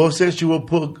 Like Pat Wilson, she will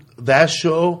book that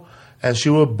show, and she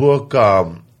will book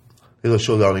there's a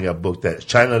show that only got booked at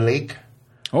China Lake.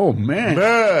 Oh, man.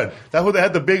 Man, that's where they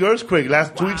had the big earthquake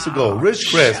 2 weeks ago.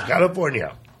 Ridgecrest,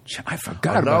 California. I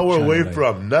forgot An about hour China away Lake.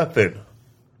 from nothing.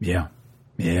 Yeah.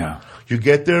 You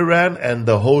get there, Ran, and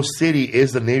the whole city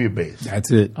is the Navy base.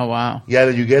 That's it. Oh, wow. Yeah,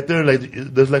 you get there, like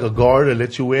there's like a guard that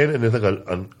lets you in, and there's like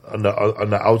on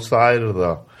the outside of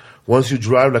the. Once you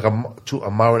drive like a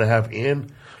mile and a half in,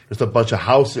 there's a bunch of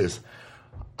houses.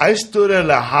 I stood at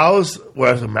a house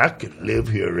where I said, man, I could live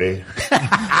here, Ray.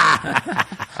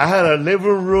 I had a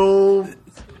living room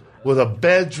with a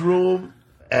bedroom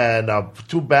and a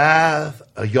 2-bath,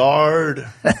 a yard.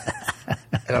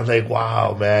 And I was like,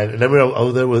 wow, man. And then I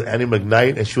was there with Annie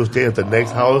McKnight, and she was staying at the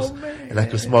next house, and I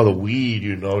could smell the weed,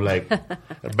 like.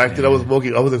 Back then I was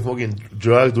smoking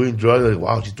drugs, doing drugs. Like,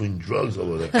 wow, she's doing drugs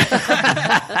over there.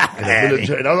 And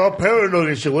I was all paranoid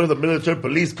and shit. What if the military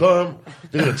police come?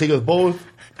 They're going to take us both.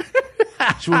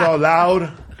 She was all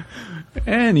loud.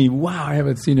 Annie, wow, I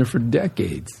haven't seen her for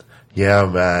decades. Yeah,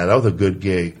 man. That was a good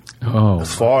gig. Oh.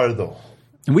 It's far, though.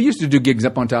 And we used to do gigs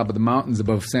up on top of the mountains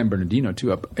above San Bernardino,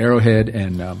 too, up Arrowhead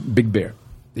and Big Bear.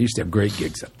 They used to have great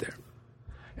gigs up there.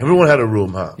 Everyone had a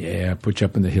room, huh? Yeah, put you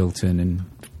up in the Hilton and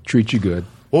treat you good.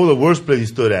 What was the worst place you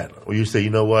stood at? Where you say, you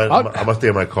know what? I'm going to stay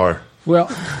in my car. Well,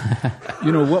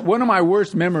 one of my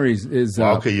worst memories is...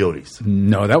 Wild Coyotes.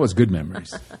 No, that was good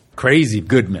memories. Crazy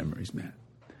good memories, man.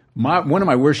 One of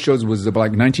my worst shows was like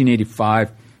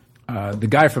 1985. The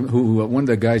guy one of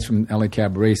the guys from LA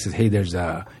Cabaret says, "Hey, there's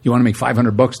you want to make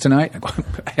 $500 tonight?" I go,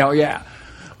 "Hell yeah!"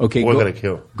 Okay, We're gonna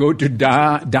kill. Go to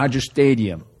Dodger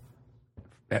Stadium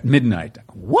at midnight. I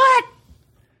go, what?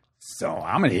 So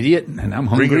I'm an idiot and I'm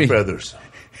hungry. Bring your feathers.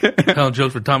 Telling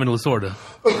jokes for Tommy Lasorda.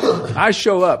 I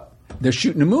show up. They're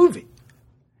shooting a movie.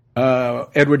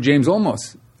 Edward James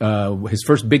Olmos, his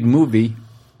first big movie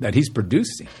that he's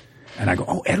producing. And I go,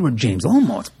 oh, Edward James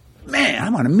Olmos. Man, I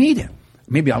want to meet him.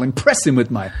 Maybe I'll impress him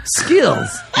with my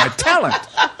skills, my talent.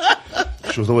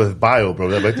 She was over his bio,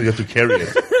 bro. I'd like to get to carry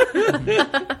it.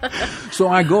 So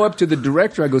I go up to the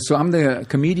director. I go, so I'm the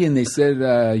comedian. They said,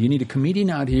 you need a comedian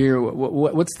out here.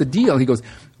 What's the deal? He goes,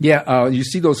 yeah, you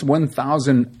see those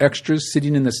 1,000 extras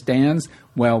sitting in the stands?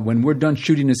 Well, when we're done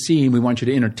shooting a scene, we want you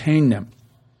to entertain them.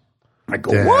 I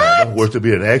go, damn, what? that's worth to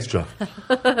be an extra.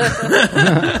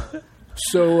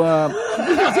 So,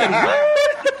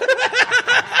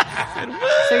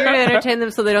 So you're going to entertain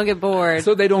them so they don't get bored.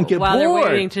 so they don't get while bored.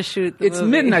 they're waiting to shoot the It's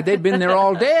movie. midnight. They've been there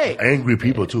all day. Angry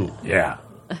people, too. Yeah.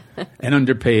 And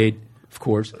underpaid, of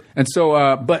course. And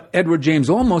so, but Edward James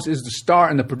Olmos is the star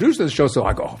and the producer of the show. So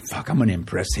I go, oh, fuck, I'm going to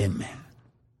impress him, man.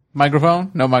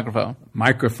 Microphone? No microphone.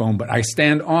 Microphone, but I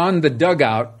stand on the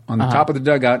dugout, on the top of the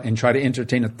dugout, and try to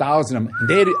entertain 1,000 of them.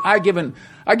 And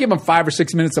I give them 5 or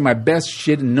 6 minutes of my best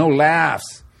shit and no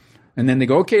laughs. And then they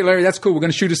go, okay, Larry, that's cool. We're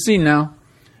going to shoot a scene now.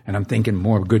 And I'm thinking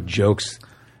more good jokes.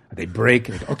 They break.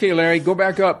 They go, okay, Larry, go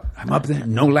back up. I'm up there.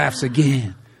 No laughs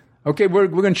again. Okay, we're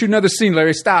going to shoot another scene,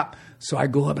 Larry. Stop. So I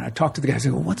go up and I talk to the guys. I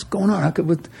go, what's going on?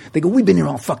 They go, we've been here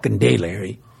all fucking day,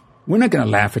 Larry. We're not going to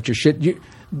laugh at your shit.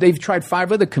 They've tried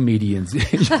 5 other comedians.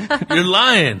 You're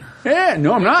lying. Yeah,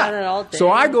 no, I'm done it all not. day.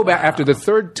 So I go back after the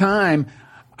third time.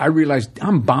 I realized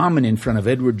I'm bombing in front of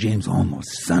Edward James Olmos.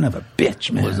 Son of a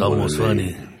bitch, man. It was almost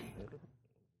funny.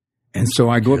 And so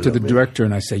I go up to the director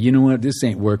and I say, you know what? This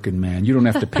ain't working, man. You don't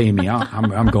have to pay me.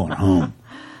 I'm going home.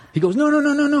 He goes,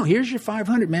 no. Here's your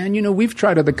 $500, man. You know, we've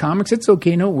tried other comics. It's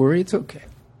okay. No worry. It's okay.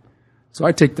 So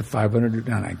I take the $500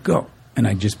 and I go. And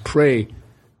I just pray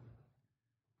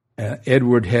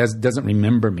Edward doesn't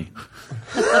remember me.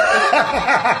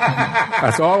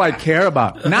 That's all I care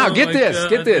about. Now, get this.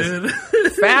 Dude.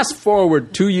 Fast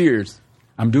forward 2 years.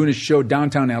 I'm doing a show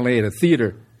downtown L.A. at a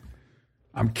theater.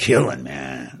 I'm killing,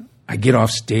 man. I get off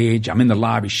stage. I'm in the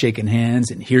lobby shaking hands,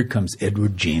 and here comes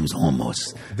Edward James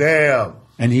Olmos. Damn.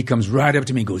 And he comes right up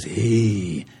to me and goes,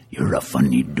 hey, you're a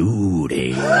funny dude,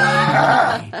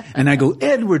 eh? And I go,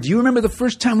 Edward, do you remember the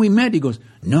first time we met? He goes,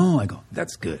 no. I go,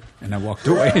 that's good. And I walked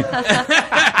away.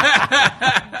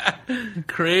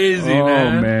 Crazy,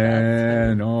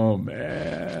 man. Oh,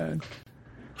 man.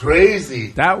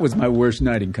 Crazy. That was my worst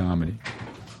night in comedy.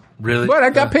 Really? But I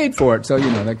got paid for it, so,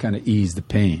 that kind of eased the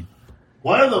pain.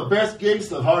 What are the best gigs,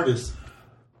 the hardest?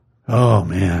 Oh,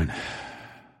 man.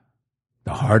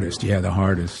 The hardest.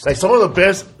 Like some of the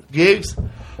best gigs,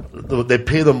 they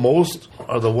pay the most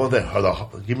are the ones that are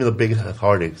give me the biggest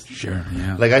heartaches. Sure,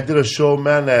 yeah. Like I did a show,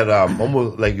 man, at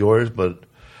almost like yours, but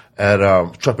at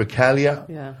Tropicalia.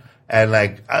 Yeah. And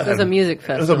like It was a music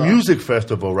festival. It was a music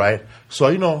festival, right?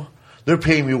 So they're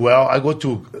paying me well. I go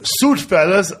to Suit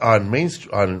Fellas on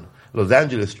on Los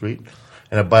Angeles Street,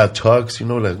 and I buy a tux,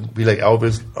 like be like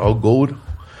Elvis, all gold,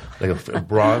 like a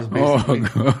bronze, basically.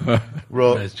 Oh,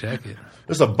 Bro, Nice jacket.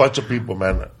 there's a bunch of people,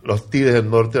 man. Los Tigres del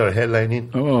Norte are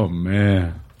headlining. oh,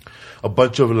 man. A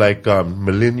bunch of like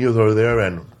millennials are there,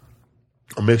 and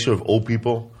a mixture of old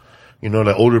people,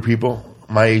 like older people,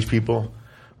 my age people,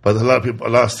 but a lot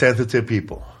of sensitive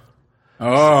people.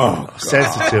 Oh,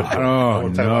 Sensitive. Oh,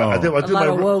 no. I did A lot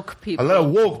of woke people. A lot of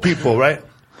woke people, right?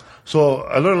 So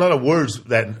I learned a lot of words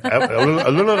I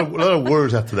learned a lot of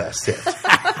words after that set.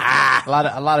 A lot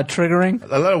of triggering.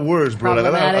 A lot of words, bro. Like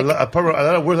a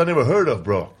lot of words I never heard of,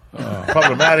 bro.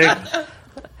 Problematic,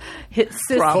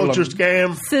 culture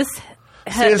scam,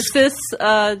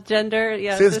 cisgender,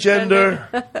 yeah,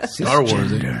 cisgender, Star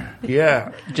Wars.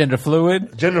 yeah, Gender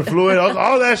fluid. gender fluid,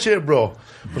 all that shit, bro.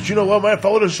 But you know what, man? If I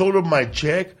would have showed them my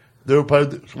check, they would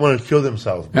probably want to kill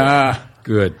themselves, bro.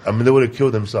 Good. I mean, they would have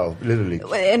killed themselves, literally.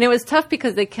 And it was tough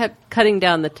because they kept cutting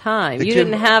down the time. You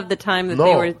didn't have the time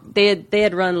that they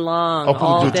had run long I'll all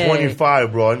probably do day.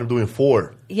 25, bro. I ended up doing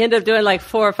 4. He ended up doing like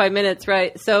 4 or 5 minutes,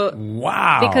 right? So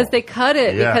Wow. because they cut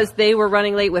it Yeah. because they were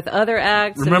running late with other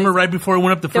acts. and Remember it was- right before it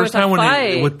went up the there first was a time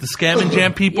fight. with the Scam and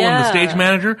Jam people and the Yeah. stage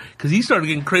manager? Because he started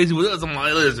getting crazy with us. I'm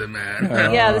like, listen,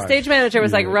 man. Yeah, the stage manager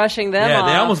was like rushing them Yeah, off.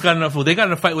 they almost got enough. They got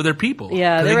in a fight with their people.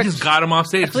 Yeah, 'Cause they they were- just got them off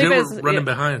stage. 'Cause They Felipe's- were running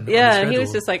behind. Yeah, on and the he was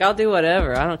schedule. just like, I'll do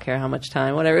whatever. I don't care how much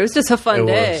time, whatever. It was just a fun It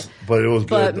day. was, but it was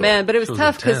good. But it was It was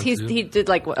tough because intense, dude. he did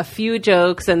like a few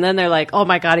jokes, and then they're like, "Oh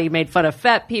my god, he made fun of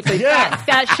fat people, he Yeah.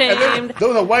 fat shamed." There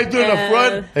was a white dude in the And-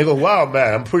 front. They go, wow,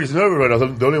 man, I'm pretty nervous right now.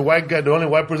 The only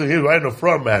white person here right in the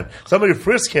front, man. Somebody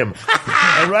frisk him.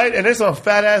 And there's some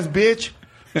fat ass bitch.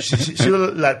 She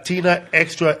was Latina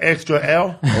extra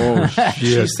L. Oh, She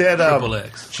shit. said, Triple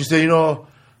X. She said,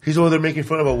 he's over there making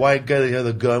fun of a white guy that had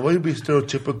a gun. Why you be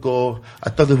stereotypical? I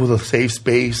thought this was a safe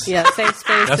space. Yeah, safe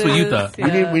spaces. That's what you thought.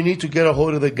 Yeah. We need to get a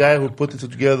hold of the guy who put this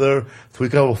together so we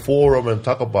can have a forum and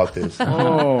talk about this.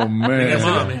 Oh, Come man.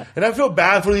 on, man. And I feel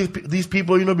bad for these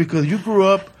people, because you grew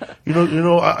up,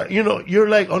 you're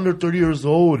like under 30 years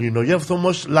old, you have so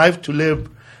much life to live.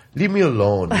 Leave me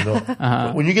alone,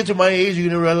 When you get to my age, you're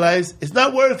gonna realize it's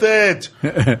not worth it.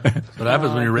 What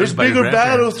happens when you're There's raised by your bigger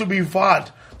battles grandparents? to be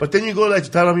fought. But then you go to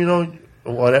tell them,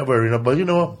 whatever,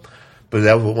 But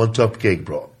that was one tough gig,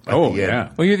 bro. At Oh, the end. yeah.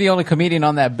 Well, you're the only comedian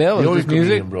on that bill. The Is only this music?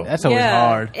 comedian, bro. That's always Yeah,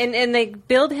 hard. and they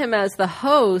billed him as the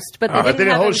host, but they But didn't they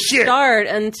didn't have him host shit. start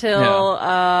until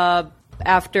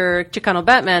after Chicano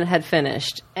Batman had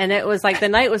finished, and it was like the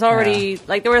night was already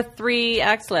like there were 3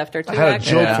 acts left or 2 I had a acts.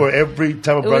 joke Yeah. for every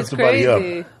time I It brought was somebody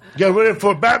crazy. up. Get ready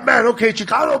for Batman. Okay,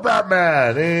 Chicano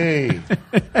Batman. Hey.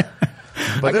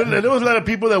 But then there was a lot of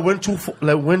people that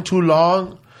went too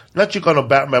long. Not Chicano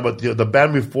Batman, but the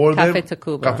band before them. Cafe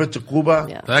Tacuba. Cafe Tacuba.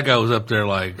 Yeah. That guy was up there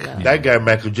like. That guy,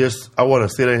 man, I want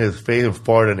to sit in his face and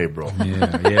fart in it, bro.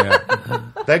 Yeah.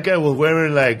 That guy was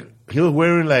wearing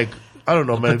I don't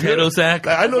know, man. Potato sack.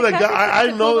 I know that guy.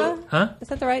 I know. Huh? Is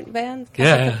that the right band?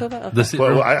 Yeah. Cafe Tacuba? Okay.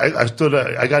 Well, I stood.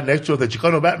 I got next to the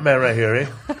Chicano Batman right here, eh?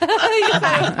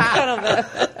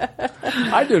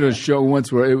 I did a show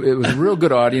once where it was a real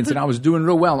good audience, and I was doing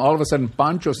real well. And all of a sudden,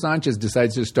 Pancho Sanchez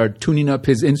decides to start tuning up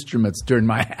his instruments during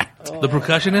my act. The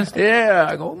percussionist? Yeah,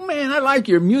 I go, man, I like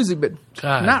your music, but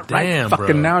God not damn, right fucking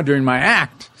bro. now during my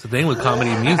act. It's the thing with comedy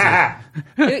and music.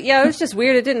 Yeah, it was just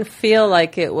weird. It didn't feel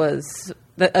like it was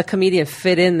a comedian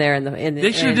fit in there.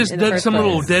 They should have just done some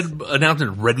little dead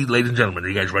announcement. Ready, ladies and gentlemen, are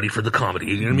you guys ready for the comedy?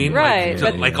 You know what I mean? Right,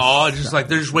 Like, but- just like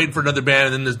they're just waiting for another band,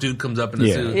 and then this dude comes up in a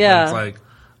suit. Yeah. And it's like,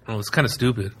 it's kind of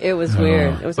stupid. It was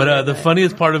weird. It was But weird the night.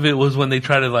 funniest part of it was when they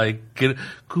tried to like get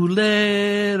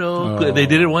culero. They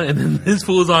did it one, and then this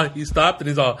fool's on. He stopped and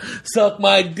he's all, "Suck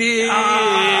my dick,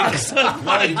 suck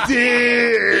my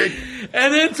dick."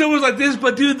 And then someone was like this,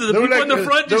 but dude, the people like, in the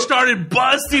front just started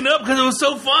busting up because it was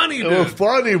so funny. It Dude. was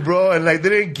funny, bro, and like they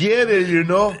didn't get it, you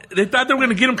know. They thought they were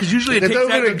gonna get him because usually it They takes thought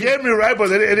they were that gonna get me right, but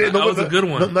That was a good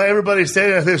one. Not everybody said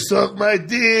it. They suck my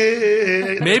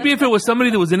dick. Maybe if it was somebody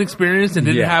that was inexperienced and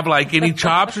didn't Yeah. have like any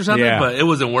chops or something, Yeah. but it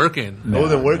wasn't working. It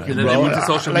wasn't working, And then bro. they went to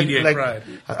social media and cried.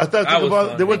 I thought That was about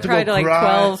fun. they went They to cried go to like cry.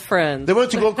 12 friends. They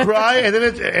went to go cry, and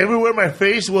then everywhere my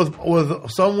face was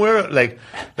somewhere like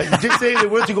just say they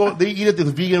went to go. They eat at this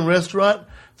vegan restaurant,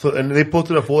 and they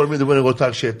posted a photo of me. They went to go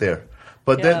talk shit there.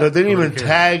 But Yeah. they didn't even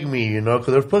tag me, you know,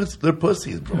 because they're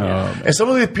pussies, bro. And some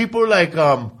of these people, like,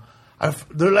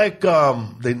 they're like,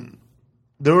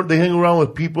 they hang around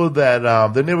with people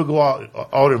that they never go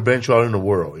out and venture out in the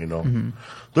world, you know.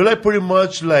 They're like pretty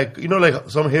much like, you know, like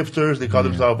some hipsters. They call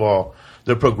themselves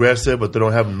they're progressive, but they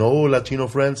don't have no Latino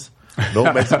friends,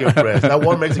 no Mexican friends, not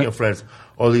one Mexican friends.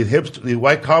 Or these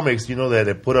white comics, you know, that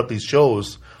they put up these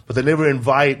shows, but they never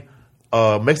invite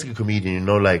Mexican comedian, you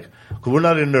know, like, cause we're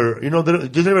not in their, you know,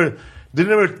 they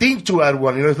never think to add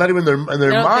one, you know, it's not even in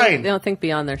their mind. They don't think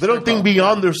beyond their They don't think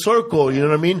beyond their circle, you know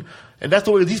what I mean? And that's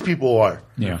the way these people are.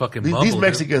 Yeah. Fucking These bubble,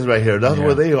 Mexicans right here, that's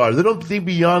where they are. They don't think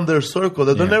beyond their circle.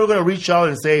 They're never going to reach out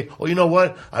and say, oh, you know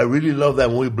what? I really love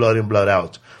that movie Blood In, Blood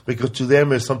Out. Because to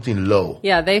them, it's something low.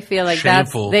 Yeah, they feel like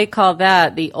Shameful. they call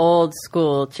that the old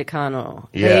school Chicano.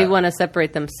 Yeah. They want to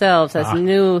separate themselves as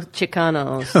new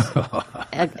Chicanos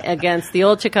against the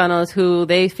old Chicanos who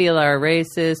they feel are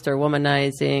racist or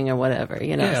womanizing or whatever,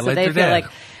 you know. Yeah, so like they their feel dad. like,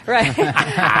 right.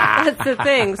 That's the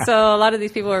thing. So a lot of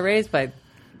these people were raised by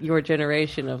your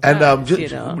generation of And guys, you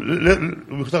know.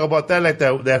 we'll talk about that, like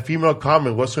that female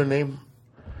comic. What's her name?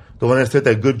 The one that said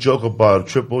that good joke about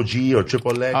Triple G or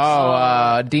Triple X.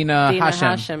 Dina Dina Hashem.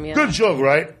 Hashem, yeah. Good joke,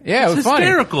 right? Yeah, it was funny.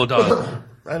 hysterical, dog.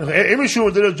 And Amy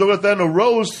Schumer did a joke like that in a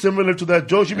roast similar to that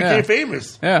joke. She became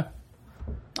famous. Yeah.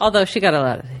 Although she got a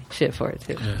lot of shit for it,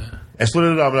 too. And so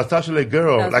did Natasha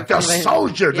Leggero. That was Like a pretty-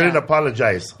 soldier yeah. didn't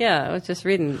apologize. Yeah, I was just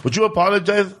reading Would you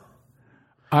apologize?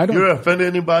 I You ever don't. offended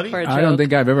anybody? for a joke. I don't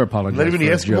think I've ever apologized. Not even the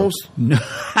for a joke.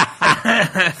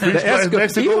 Eskimos?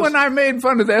 Mexicans? Even when I made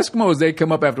fun of the Eskimos, they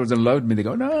come up afterwards and loved me. They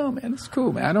go, "No, man, it's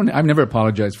cool, man. I've never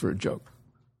apologized for a joke,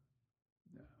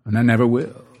 and I never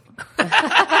will."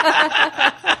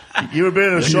 You ever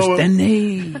been in a show? Understand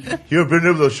me? You ever been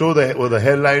to the show that with a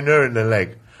headliner and then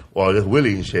like, well, just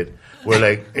Willie and shit, where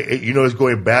like, you know it's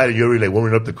going bad and you're already like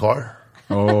warming up the car?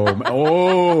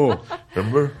 Oh,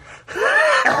 Remember?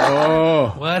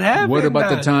 What happened? what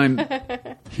about the time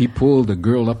he pulled a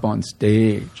girl up on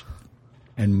stage,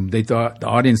 and the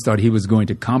audience thought he was going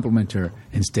to compliment her.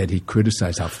 Instead, he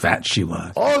criticized how fat she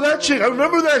was. Oh, that shit. I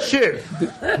remember that shit.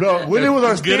 No, Willie was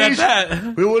on Good at stage.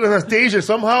 that. We were on stage and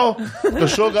somehow the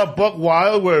show got buck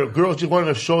wild where girls just wanted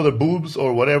to show their boobs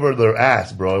or whatever, their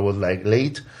ass, bro. It was like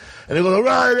late. And they go, all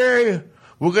right, hey,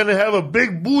 we're going to have a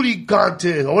big booty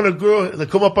contest. I want a girl to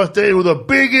come up on stage with the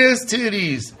biggest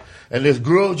titties. And this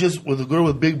girl just, with a girl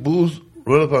with big boobs,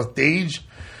 run up on stage.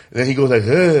 And then he goes like,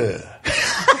 ugh.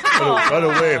 Right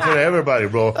away in front of everybody,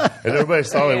 bro. And everybody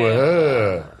saw him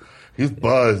with, he's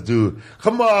buzzed, dude.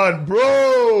 Come on,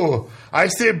 bro. I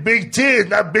said big tits,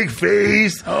 not big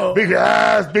face. Big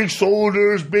ass, big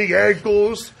shoulders, big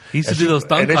ankles. He used to do those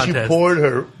thumb And then she contests. poured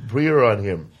her beer on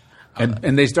him.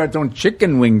 And they start throwing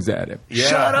chicken wings at him. Yeah.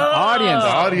 Shut up! Audience, The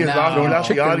audience, throwing that's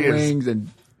the chicken audience. wings, and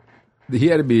he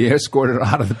had to be escorted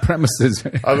out of the premises.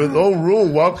 I mean, no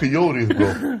room, wild coyotes,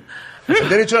 bro. And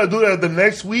then he tried to do that the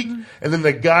next week, and then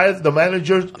the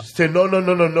manager said, no,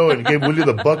 and gave Willie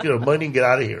the bucket of money and get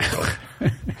out of here, bro.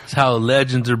 That's how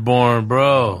legends are born,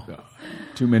 bro.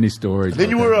 Too many stories.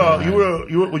 Then about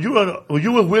were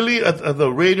you with Willie at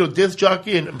the radio disc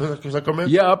jockey in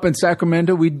Sacramento? Yeah, up in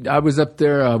Sacramento. I was up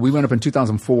there. We went up in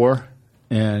 2004,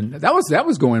 and that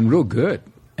was going real good.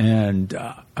 And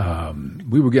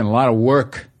we were getting a lot of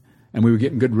work, and we were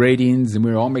getting good ratings, and we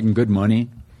were all making good money.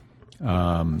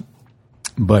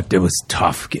 But it was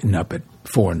tough getting up at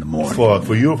 4 a.m.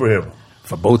 For you or for him?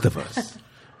 For both of us.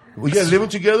 Were you guys living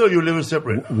together or you were living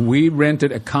separate? We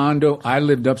rented a condo. I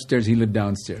lived upstairs. He lived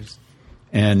downstairs.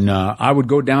 And I would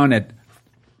go down at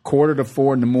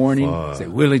 3:45 a.m. Say,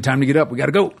 Willie, time to get up. We got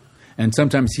to go. And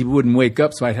sometimes he wouldn't wake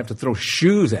up, so I'd have to throw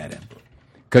shoes at him.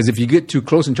 Because if you get too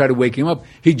close and try to wake him up,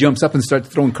 he jumps up and starts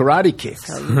throwing karate kicks.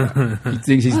 He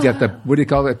thinks he's got the, what do you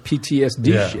call that,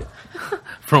 PTSD shit.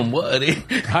 From what?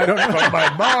 I don't know. From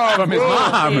my mom. From his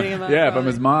mom. Yeah, from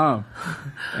his mom.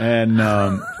 And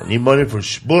I need money for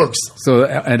books. So,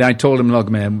 and I told him, look,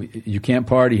 man, you can't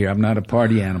party here. I'm not a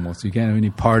party animal, so you can't have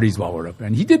any parties while we're up there.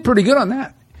 And he did pretty good on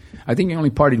that. I think he only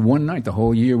partied one night the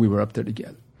whole year we were up there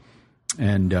together.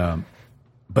 And,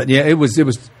 but yeah,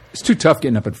 it's too tough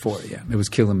getting up at 4 a.m. It was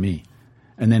killing me.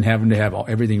 And then having to have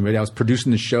everything ready. I was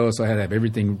producing the show, so I had to have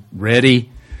everything ready.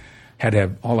 Had to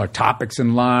have all our topics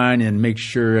in line and make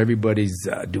sure everybody's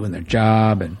doing their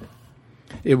job. And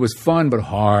it was fun but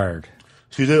hard.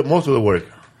 So you did most of the work?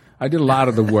 I did a lot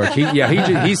of the work.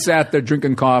 He sat there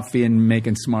drinking coffee and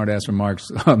making smart-ass remarks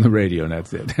on the radio, and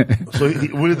that's it. So he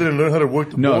really didn't learn how to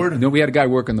work the board? No, we had a guy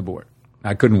working the board.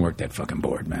 I couldn't work that fucking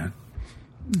board, man.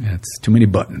 It's too many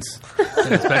buttons.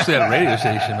 Especially at a radio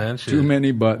station, man. Shit. Too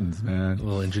many buttons, man. A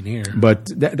little engineer. But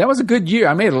that was a good year.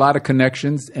 I made a lot of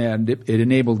connections, and it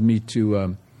enabled me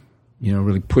to,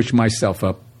 really push myself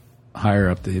up higher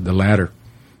up the ladder.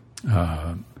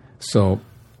 So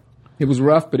it was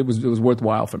rough, but it was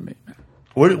worthwhile for me.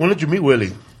 When did you meet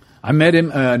Willie? I met him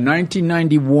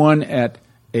 1991 at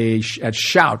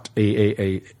Shout.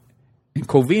 In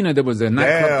Covina, there was a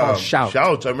nightclub called Shout.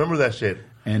 Shout, I remember that shit.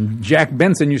 And Jack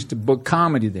Benson used to book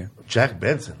comedy there. Jack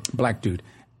Benson? Black dude.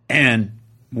 And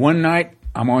one night,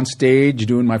 I'm on stage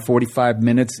doing my 45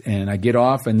 minutes, and I get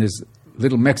off, and this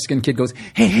little Mexican kid goes,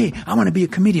 hey, I want to be a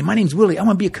comedian. My name's Willie. I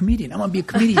want to be a comedian. Never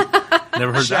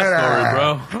heard that story,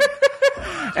 bro.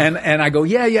 And I go,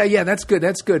 yeah, that's good.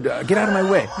 Get out of my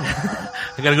way. I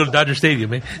got to go to Dodger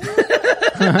Stadium, man.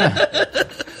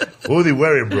 What was he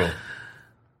wearing, bro?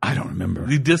 I don't remember.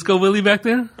 The Disco Willie back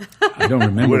there? I don't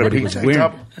remember what he was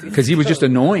wearing. Because he was just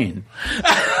annoying.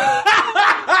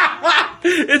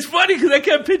 It's funny because I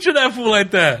can't picture that fool like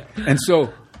that. And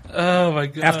so, oh my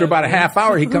God. After about a half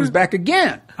hour, he comes back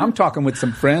again. I'm talking with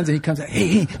some friends, and he comes out,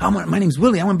 hey, my name's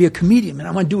Willie. I want to be a comedian, man.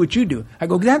 I want to do what you do. I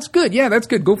go, that's good. Yeah, that's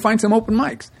good. Go find some open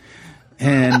mics.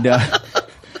 And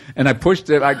and I pushed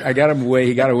it. I got him away.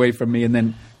 He got away from me. And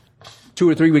then 2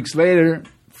 or 3 weeks later,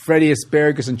 Freddie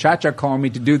Asparagus and Cha-Cha called me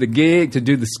to do the gig, to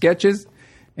do the sketches.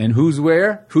 And who's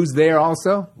there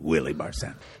also? Willie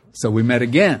Barcena. So we met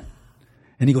again.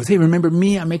 And he goes, hey, remember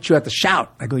me? I met you at the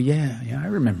Shout. I go, yeah, I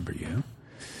remember you.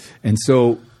 And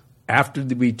so after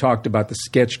we talked about the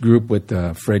sketch group with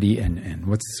Freddie and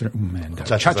what's his name? And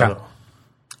Cha-Cha,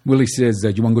 Willie says,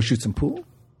 you want to go shoot some pool?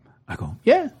 I go,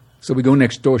 yeah. So we go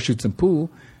next door, shoot some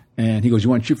pool. And he goes, you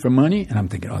want to shoot for money? And I'm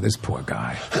thinking, oh, this poor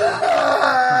guy.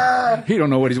 He don't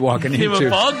know what he's walking into. He's a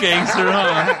ball gangster,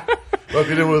 huh?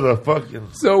 Fucking in with a fucking...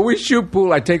 So we shoot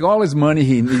pool. I take all his money.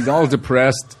 He's all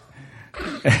depressed.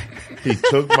 He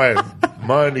took my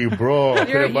money, bro.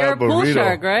 You're a pool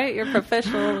shark, right? You're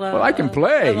professional. Well, I can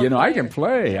play. I can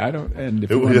play. I don't. And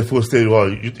if it full stage. Well,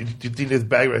 you think this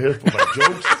bag right here is for my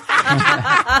jokes?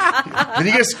 Did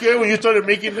you get scared when you started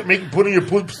putting your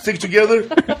pool sticks together?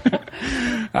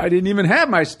 I didn't even have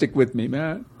my stick with me,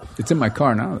 man. It's in my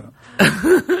car now, though.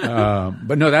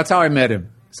 But no, that's how I met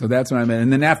him. So that's when I met him.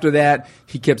 And then after that,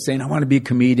 he kept saying, I want to be a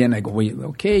comedian. I go, well,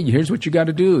 okay, here's what you got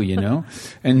to do,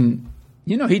 And,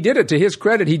 he did it. To his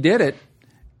credit, he did it.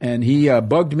 And he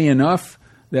bugged me enough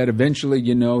that eventually,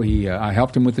 I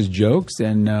helped him with his jokes.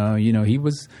 And,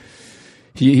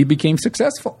 he became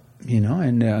successful,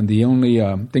 And the only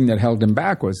thing that held him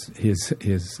back was his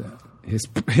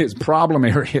problem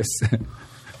areas,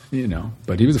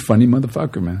 But he was a funny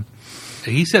motherfucker, man.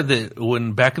 He said that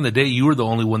when back in the day, you were the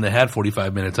only one that had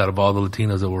 45 minutes out of all the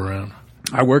Latinos that were around.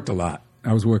 I worked a lot.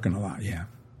 I was working a lot, yeah.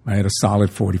 I had a solid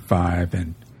 45,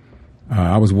 and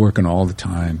I was working all the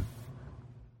time.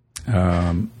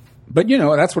 But,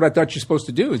 that's what I thought you're supposed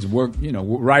to do is work,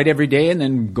 write every day and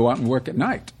then go out and work at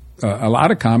night. A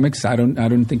lot of comics, I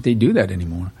don't think they do that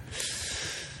anymore.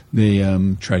 They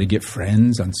try to get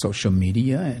friends on social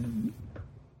media and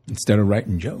instead of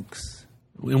writing jokes.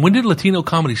 And when did Latino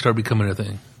comedy start becoming a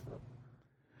thing?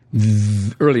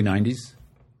 Early 90s.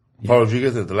 Paul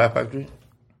Rodriguez at the Laugh Factory?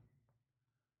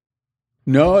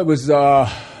 No, it was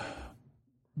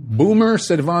Boomer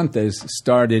Cervantes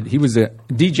started. He was a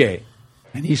DJ,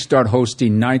 and he started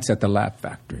hosting nights at the Laugh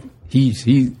Factory.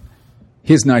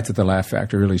 His nights at the Laugh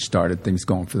Factory really started things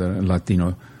going for the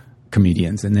Latino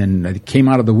comedians, and then they came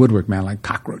out of the woodwork, man, like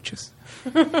cockroaches.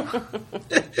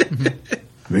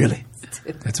 Really,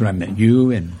 that's when I met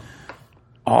you and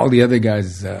all the other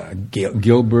guys,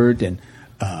 Gilbert and.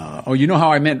 You know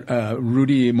how I met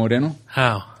Rudy Moreno?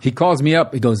 How? He calls me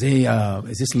up. He goes, "Hey,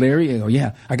 is this Larry?" I go,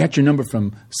 "Yeah, I got your number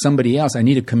from somebody else. I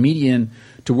need a comedian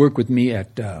to work with me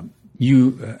at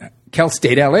Cal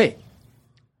State, LA.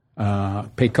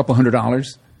 Pay a couple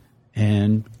 $100."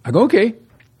 And I go, "Okay."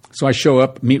 So I show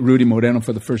up, meet Rudy Moreno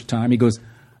for the first time. He goes,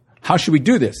 "How should we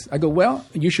do this?" I go, "Well,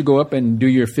 you should go up and do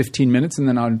your 15 minutes, and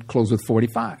then I'll close with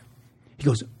 45. He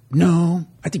goes, "No,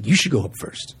 I think you should go up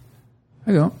first."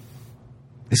 I go,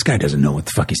 "This guy doesn't know what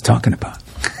the fuck he's talking about."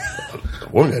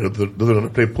 One guy doesn't know how to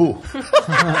play pool.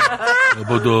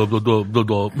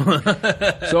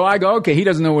 So I go, okay, he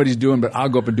doesn't know what he's doing, but I'll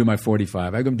go up and do my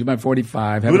 45. I go do my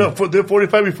 45. Did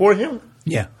 45 before him?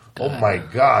 Yeah. Oh my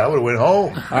God! I would have went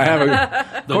home. I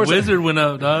have The wizard went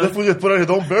up, dog. This fool just put on his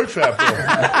own bear trap.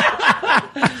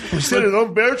 He set his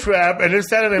own bear trap and then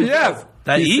sat in himself. Yes.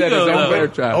 That He set ego, his own though. bear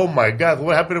trap. Oh my God!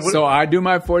 What happened? So I do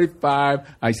my 45.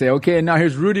 I say, okay, now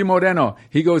here's Rudy Moreno.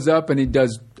 He goes up and he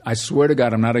does, I swear to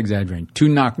God, I'm not exaggerating, 2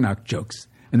 knock-knock jokes.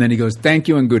 And then he goes, "Thank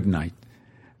you and good night."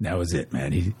 That was it,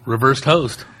 man. Reversed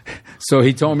host. So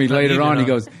he told me later on,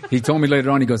 even, he told me later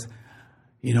on, he goes,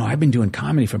 "You know, I've been doing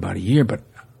comedy for about a year, but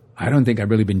I don't think I've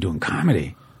really been doing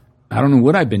comedy. I don't know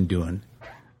what I've been doing."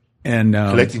 And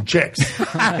collecting checks.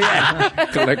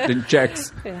 collecting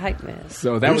checks. Hype man.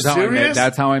 So that You're was how I met. serious?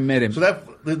 That's how I met him. So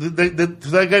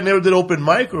that guy never did open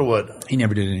mic or what? He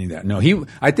never did any of that. No,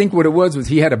 I think what it was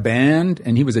he had a band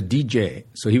and he was a DJ,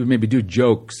 so he would maybe do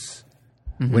jokes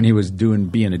when he was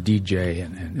being a DJ.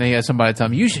 And Then you had somebody tell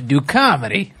him, you should do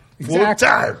comedy. Full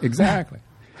time. Exactly.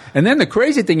 And then the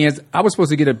crazy thing is, I was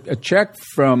supposed to get a check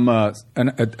from a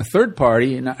third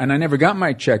party, and I never got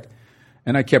my check.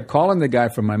 And I kept calling the guy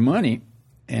for my money.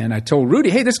 And I told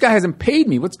Rudy, "Hey, this guy hasn't paid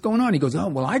me. What's going on?" He goes, "Oh,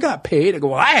 well, I got paid." I go,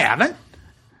 "Well, I haven't."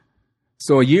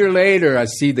 So a year later, I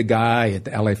see the guy at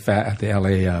the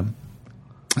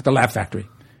Laugh Factory.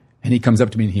 And he comes up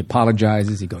to me and he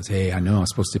apologizes. He goes, "Hey, I know I'm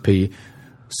supposed to pay you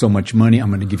so much money. I'm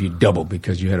going to give you double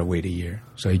because you had to wait a year."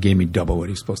 So he gave me double what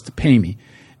he was supposed to pay me.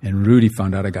 And Rudy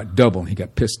found out I got double and he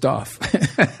got pissed off.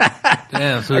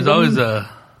 Damn, so there's always a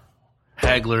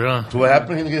haggler, huh? So what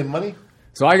happened? He didn't get money?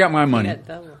 So I got my money.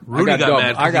 Rudy got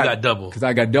mad because he got double. Because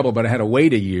I got double, but I had to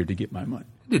wait a year to get my money.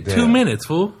 He did 2 minutes,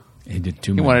 fool. He did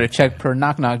 2 He minutes. wanted a check per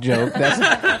knock-knock joke.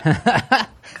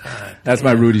 That's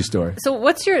my Rudy story. So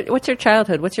what's your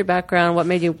childhood? What's your background? What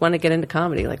made you want to get into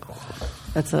comedy? Like,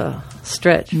 that's a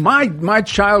stretch. My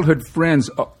childhood friends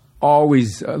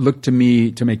always looked to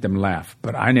me to make them laugh,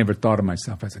 but I never thought of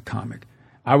myself as a comic.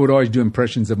 I would always do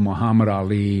impressions of Muhammad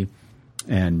Ali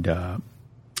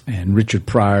and Richard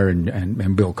Pryor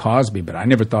and Bill Cosby, but I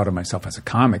never thought of myself as a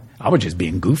comic. I was just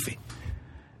being goofy.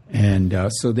 And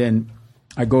so then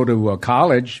I go to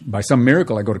college. By some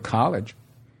miracle, I go to college,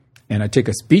 and I take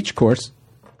a speech course,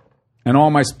 and all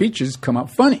my speeches come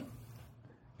out funny.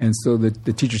 And so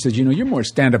the teacher says, "You know, you're more a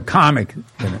stand-up comic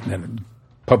than a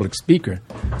public speaker."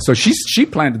 So she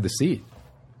planted the seed.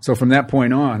 So from that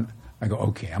point on, I go,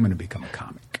 okay, I'm going to become a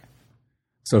comic.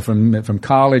 So from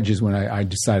college is when I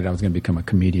decided I was going to become a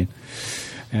comedian.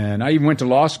 And I even went to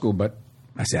law school, but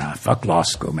I said, fuck law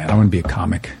school, man. I want to be a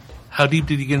comic. How deep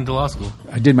did you get into law school?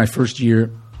 I did my first year,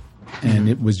 and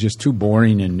it was just too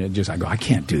boring. And I go, I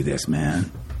can't do this,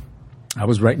 man. I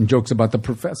was writing jokes about the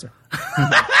professor.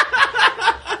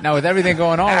 Now with everything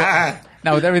going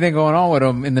on, with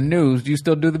him in the news, do you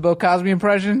still do the Bill Cosby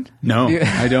impression? No,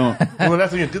 I don't. Well,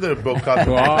 that's when you did that, Bill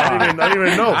Cosby. Oh. I didn't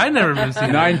even know. I never been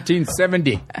seen that.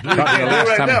 1970. You can't do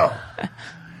it right now.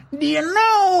 Do you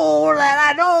know that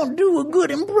I don't do a good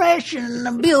impression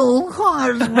of Bill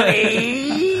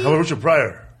Cosby? How about Richard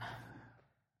Pryor?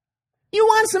 You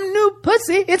want some new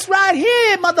pussy? It's right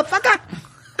here, motherfucker.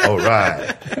 All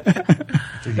right.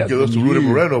 You can give us to Rudy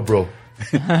Moreno, bro.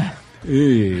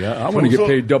 Hey, I want to get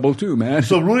paid double too, man.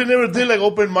 So Rudy never did like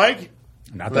open mic?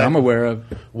 Not that I'm aware of.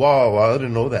 Wow, I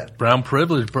didn't know that. Brown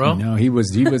privilege, bro. No, he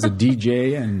was a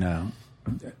DJ, and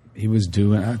he was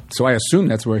doing. So I assume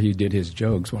that's where he did his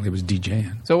jokes while he was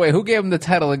DJing. So wait, who gave him the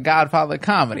title of Godfather of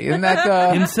Comedy? Isn't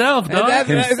that Himself, dog.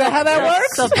 Is that how that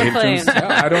works? Self-proclaimed.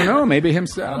 I don't know. Maybe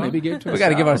himself. Maybe he gave it to We got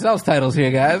to give himself. ourselves titles here,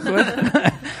 guys.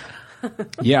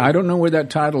 Yeah, I don't know where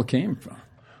that title came from.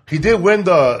 He did win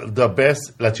the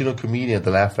best Latino comedian at the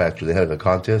Laugh Factory. They had a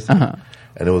contest, and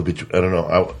it was I don't know.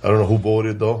 I don't know who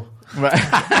voted though. Right.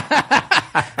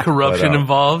 Corruption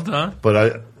involved, huh? But I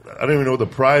don't even know what the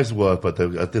prize was. But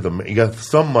I think he got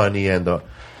some money and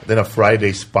then a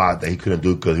Friday spot that he couldn't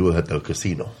do because he was at the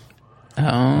casino.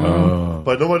 Oh.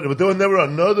 But there was never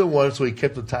another one, so he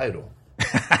kept the title.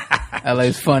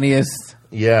 LA's funniest.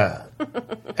 Yeah,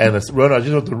 and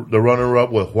the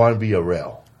runner-up was Juan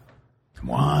Villarreal.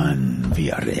 Juan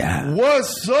Villarreal.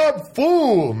 What's up,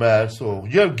 fool, man? So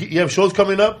you have shows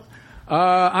coming up?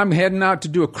 I'm heading out to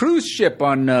do a cruise ship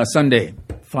on Sunday.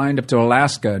 Flying up to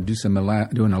Alaska, do an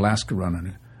Alaska run on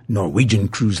a Norwegian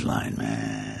cruise line,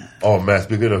 man. Oh man,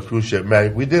 speaking of cruise ship,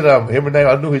 man, we did him and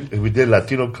I knew we did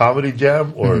Latino Comedy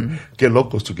Jam or Get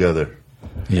Locos together.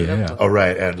 Yeah. All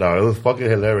right, and it was fucking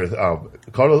hilarious.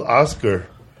 Carlos Oscar,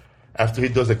 after he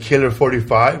does a Killer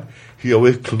 45, he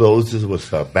always closes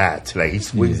with a bat. Like he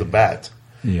swings a bat,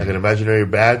 like an imaginary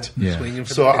bat. Yeah. Swinging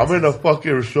for So the I'm in a fences.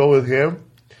 fucking show with him,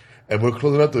 and we're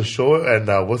closing out the show, and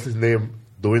what's his name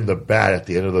doing the bat at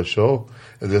the end of the show,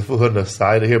 and this fool on the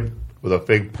side of him with a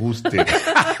fake poo stick.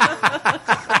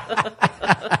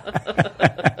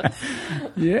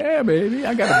 Yeah, baby.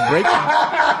 I got to break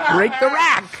the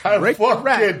rack. I Break the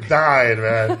rack. fucking died,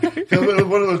 man. It was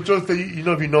one of those jokes that if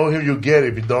you know him, you get it.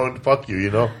 If you don't, fuck you, you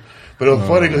know. But it was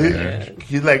funny because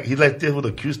he's like this with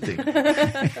a cue stick.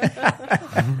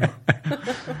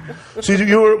 So did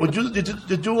you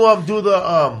do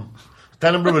the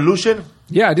stand-up revolution?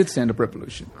 Yeah, I did Stand Up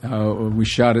Revolution. We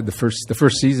shot it the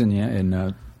first season, yeah,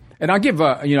 and I'll give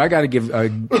I got to give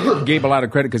Gabe a lot of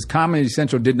credit because Comedy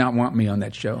Central did not want me on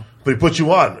that show, But he put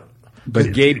you on.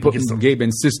 but Gabe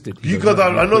insisted Because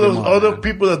I know there was other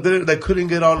people that couldn't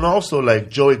get on also, like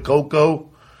Joey Coco,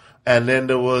 and then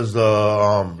there was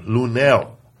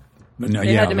Lunel.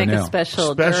 They had to make a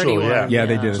special dirty yeah. one. Yeah,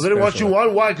 they did. So they didn't want you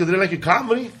on. Why? Because they didn't like your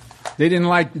comedy? They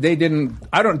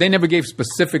never gave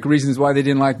specific reasons why they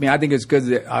didn't like me. I think it's because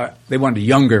they wanted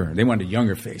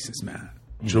younger faces, man.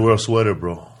 You should wear a sweater,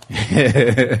 bro.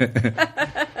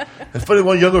 It's funny,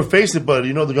 one younger faces, but the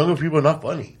younger people are not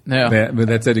funny. Yeah. But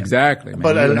that's it exactly, man.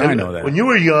 But You and I know that. when you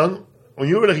were young, when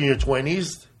you were like in your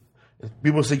 20s,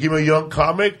 people say, give me a young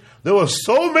comic. There were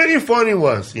so many funny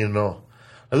ones, There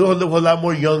was a lot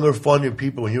more younger, funny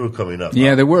people when you were coming up.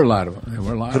 Yeah, there were a lot of them.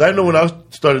 Because I know when I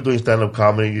started doing stand-up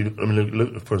comedy,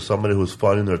 look for somebody who's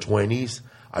funny in their 20s.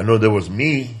 I know there was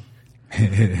me,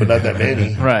 but not that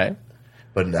many. Right.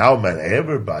 But now, man,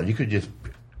 everybody, you could just...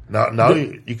 Now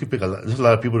you could pick there's a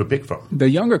lot of people to pick from. The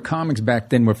younger comics back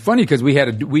then were funny because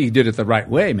we did it the right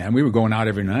way, man. We were going out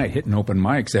every night, hitting open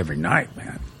mics every night,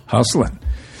 man, hustling.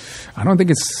 I don't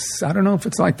know if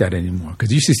it's like that anymore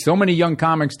because you see so many young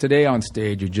comics today on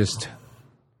stage. You just,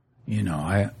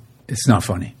 it's not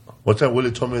funny. One time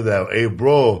Willie told me that, hey,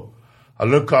 bro, I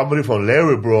learned comedy from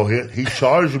Larry, bro. He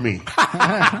charged me.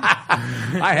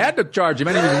 I had to charge him,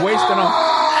 and he was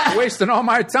wasting all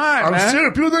my time, I'm man.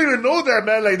 serious. People don't even know that,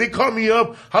 man. Like, they call me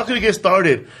up. How can I get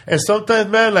started? And sometimes,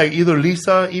 man, like, either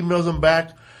Lisa emails them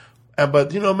back.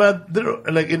 But, man, they're,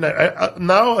 like,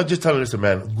 now I just tell them, listen,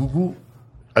 man, Google.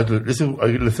 I send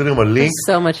them a link. There's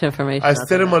so much information. I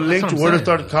send them a link to what I'm where to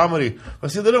saying. start comedy.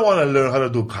 But see, they don't want to learn how to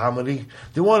do comedy.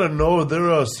 They want to know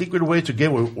there's a secret way to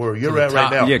get where you're the at right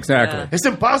top. now. Yeah, exactly. Yeah. It's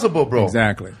impossible, bro.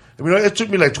 Exactly. It took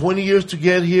me like 20 years to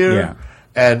get here. Yeah.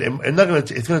 And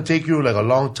it's gonna take you like a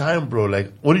long time, bro.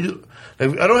 Like, what do you?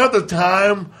 Like, I don't have the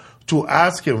time to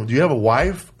ask him. Do you have a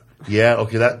wife? Yeah.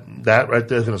 Okay. That right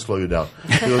there is gonna slow you down.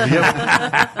 He goes,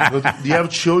 do you have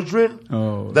children?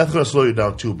 Oh. That's gonna slow you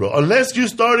down too, bro. Unless you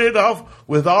started off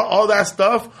with all that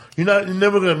stuff, you're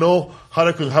never gonna know how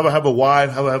to have a wife,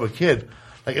 how to have a kid.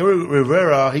 Like Eric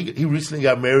Rivera, he recently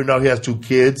got married. Now he has 2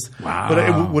 kids. Wow. But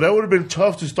that would have been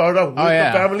tough to start off with Oh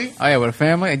yeah. the family. Oh yeah, with a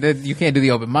family. You can't do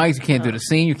the open mics. You can't do the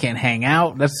scene. You can't hang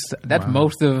out. That's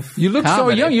most of. You look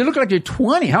comedy. so young. You look like you're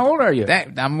 20. How old are you?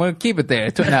 I'm gonna keep it there.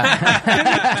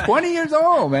 Nah. 20 years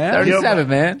old, man. 37,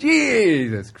 man.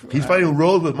 Jesus Christ. He's fighting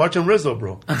Rose with Martin Rizzo,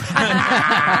 bro.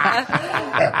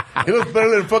 He looks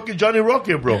better than fucking Johnny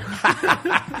Rocket, bro.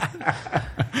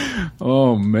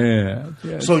 Oh, man.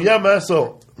 Yeah. So, yeah, man.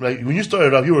 So, like, when you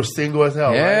started off, you were single as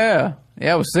hell, right?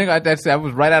 Yeah, I was single. I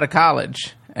was right out of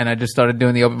college, and I just started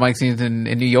doing the open mic scenes in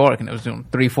New York, and I was doing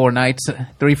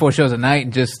 3-4 shows a night,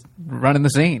 and just running the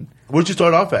scene. Where'd you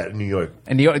start off at in New York?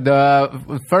 In New York,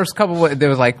 the first couple, there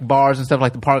was like bars and stuff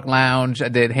like the Park Lounge. I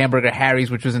did Hamburger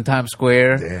Harry's, which was in Times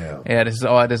Square. Damn.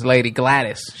 Yeah, this lady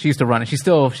Gladys, she used to run it. She's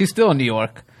still in New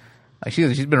York. Like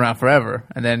she's been around forever,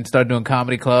 and then started doing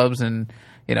comedy clubs and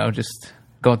just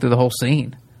going through the whole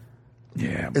scene.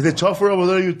 Yeah. Is it tougher over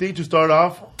there, you think, to start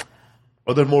off?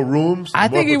 Are there more rooms? I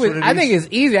more think opportunities? it's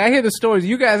easy. I hear the stories.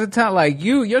 You guys are telling like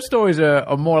your stories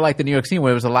are more like the New York scene where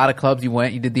there was a lot of clubs you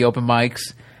went, you did the open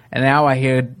mics, and now I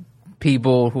hear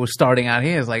people who are starting out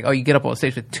here is like, oh, you get up on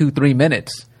stage for 2-3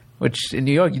 minutes, which in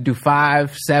New York you do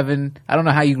 5, 7. I don't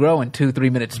know how you grow in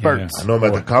 2-3 minute spurts. I know,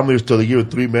 man. The comedy store, they give you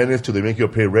 3 minutes till they make you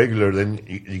pay regular. Then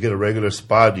you get a regular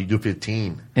spot. You do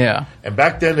 15. Yeah, And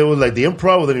back then it was like the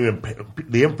improv wasn't even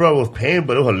the improv was paying,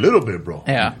 but it was a little bit, bro.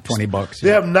 yeah. $20. They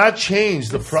have not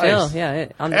changed the price. Still, yeah.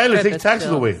 On the And they trip, take it's taxes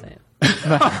still away. the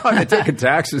same. They're taking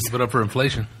taxes. Put up for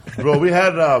inflation. Bro, we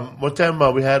had one time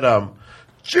we had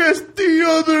just the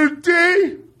other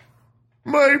day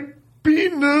my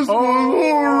penis was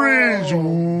orange.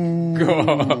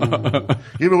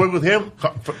 You ever work with him?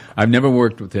 I've never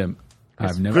worked with him.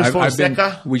 I've never. Chris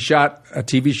Fonseca? We shot a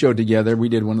TV show together. We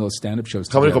did one of those stand-up shows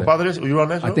Comedy together. Compadres? You were on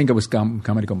that show? I think it was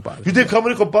Comedy Compadres. You did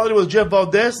Comedy Compadre with Jeff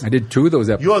Valdez? I did 2 of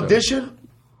those episodes. You auditioned?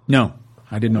 No,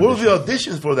 I didn't What was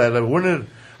audition. the auditions for that? Like, weren't it,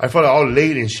 I felt all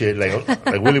late and shit, like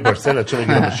Willie Barcena trying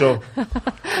to get on the show.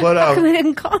 But They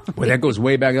didn't call. Well, that goes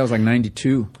way back. That was like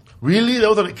 92. really, that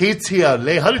was on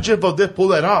KTLA. How did Jeff Valdez pull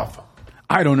that off?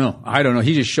 I don't know.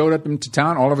 He just showed up into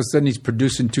town. All of a sudden, he's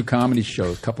producing 2 comedy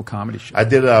shows, a couple comedy shows. I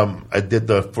did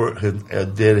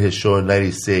his show in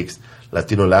 '96,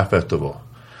 Latino Laugh Festival.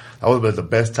 That was the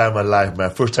best time of my life,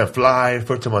 man. First time flying,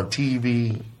 first time on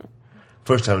TV,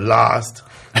 first time lost.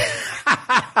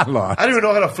 I lost. I didn't even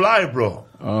know how to fly, bro.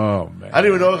 Oh, man. I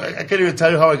didn't even know. I can't even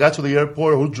tell you how I got to the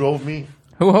airport or who drove me.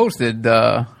 Who hosted?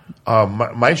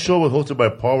 My show was hosted by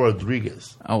Paul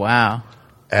Rodriguez. Oh wow.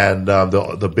 And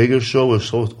the biggest show was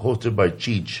hosted by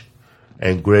Cheech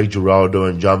and Greg Giraldo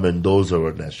and John Mendoza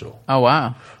were on that show. Oh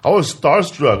wow. I was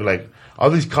starstruck, like all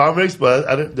these comics, but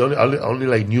I only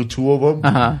like knew 2 of them.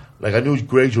 Uh-huh. Like I knew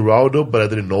Greg Giraldo, but I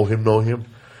didn't know him.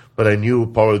 But I knew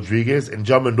Paul Rodriguez and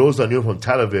John Mendoza. I knew him from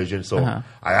television, so I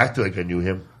acted like I knew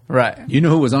him. Right. You know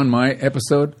who was on my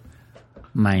episode?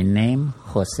 My name,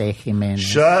 Jose Jimenez.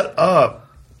 Shut up,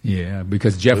 Yeah,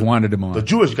 because Jeff wanted him on. the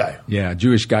Jewish guy. Yeah,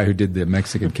 Jewish guy who did the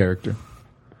Mexican character.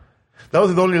 That was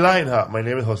his only line, huh? My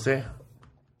name is Jose.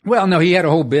 Well, no, he had a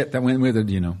whole bit that went with it,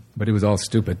 but it was all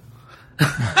stupid.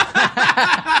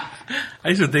 I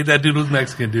used to think that dude was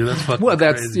Mexican, dude. That's fucking Well,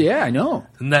 that's, crazy. yeah, I know.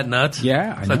 Isn't that nuts?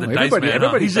 Yeah, I It's like know. the Dice Man, huh?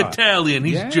 Everybody He's thought. Italian.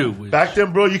 He's Yeah. Jewish. Back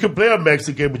then, bro, you could play a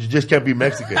Mexican, but you just can't be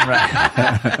Mexican.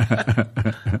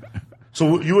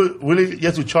 So you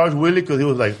had to charge Willie because he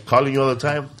was like calling you all the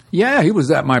time? Yeah, he was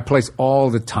at my place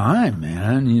all the time,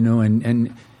 man,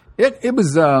 and it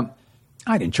was, I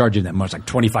didn't charge him that much, like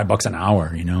 $25 an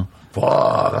hour, Fuck,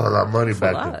 that was a lot of money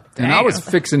back then. And I was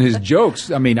fixing his jokes.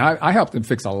 I mean, I helped him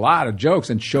fix a lot of jokes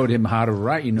and showed him how to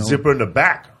write, Zipper in the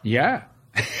back. Yeah.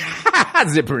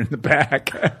 Zipper in the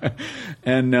back.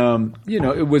 And,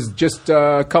 it was just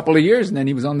a couple of years, and then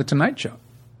he was on The Tonight Show.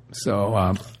 So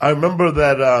I remember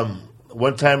that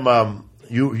one time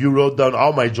you wrote down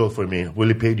all my jokes for me.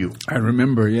 Willie paid you. I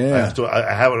remember, yeah. So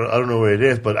I don't know where it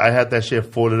is, but I had that shit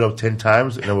folded up 10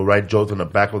 times, and I would write jokes on the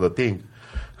back of the thing.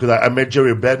 Because I met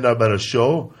Jerry Bednar at a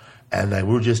show, and like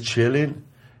we were just chilling,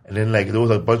 and then like there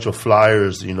was a bunch of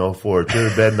flyers, for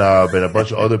Jerry Bednar and a bunch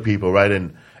of other people, right?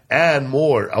 And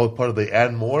Moore, I was part of the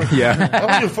and Moore. Yeah. That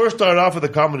was when you first started off with a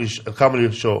comedy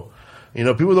show.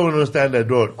 People don't understand that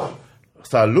word.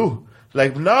 Salud.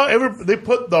 Like now, they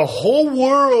put the whole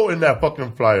world in that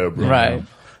fucking flyer, bro. Right.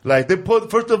 Like they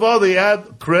put, first of all, they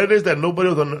add credits that nobody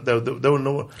was on. There were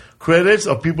no credits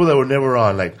of people that were never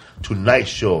on, like Tonight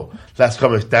Show, Last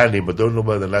Comic Standing, but there was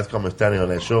nobody than Last Comic Standing on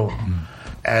that show.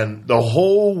 And the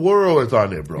whole world is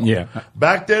on it, bro. Yeah.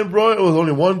 Back then, bro, it was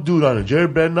only one dude on it, Jerry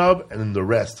Bednar, and then the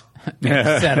rest.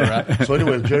 Etc. So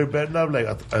anyway, Jerry Bednar, like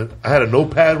I had a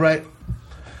notepad, right,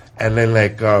 and then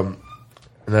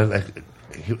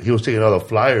he was taking all the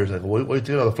flyers. Like, what are you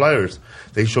taking all the flyers?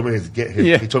 They showed me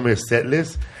he told me his set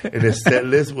list, and his set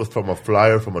list was from a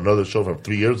flyer from another show from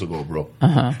 3 years ago, bro.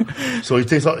 So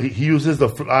he uses the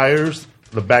flyers,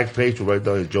 the back page to write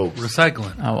down his jokes.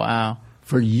 Recycling. Oh wow.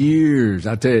 For years.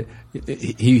 I'll tell you,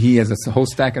 he has a whole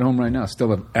stack at home right now,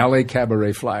 still of LA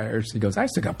Cabaret flyers. He goes, I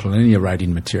still got plenty of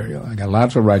writing material. I got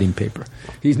lots of writing paper.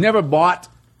 He's never bought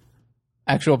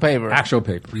Actual paper.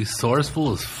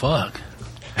 Resourceful as fuck.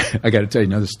 I got to tell you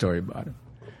another story about him.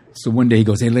 So one day he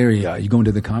goes, hey, Larry, you going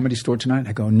to the Comedy Store tonight?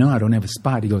 I go, no, I don't have a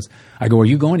spot. I go, are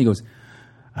you going? He goes,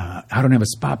 I don't have a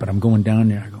spot, but I'm going down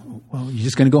there. I go, well, you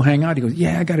just going to go hang out? He goes,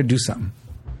 yeah, I got to do something.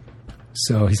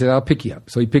 So he said, I'll pick you up.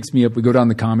 So he picks me up. We go down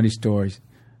the Comedy Store,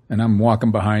 and I'm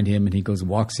walking behind him, and he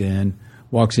walks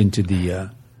into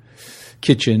the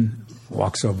kitchen,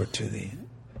 walks over to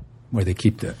where they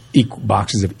keep the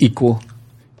boxes of Equal,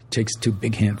 takes 2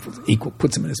 big handfuls, equal,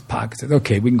 puts them in his pocket, says,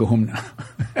 okay, we can go home now.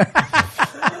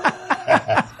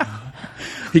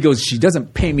 He goes, she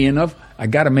doesn't pay me enough. I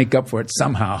got to make up for it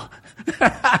somehow.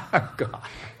 God.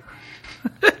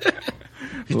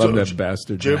 Love that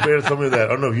bastard. Jerry Brenner told me that. I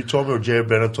don't know if you told me or Jerry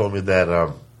Brenner told me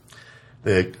that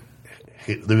they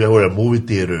were at movie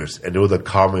theaters and there was a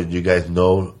comic you guys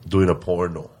know doing a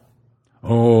porno.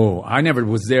 Oh, I never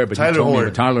was there, but Tyler he told me Horn.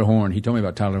 about Tyler Horn. He told me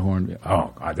about Tyler Horn.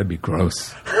 Oh, God, that'd be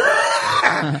gross.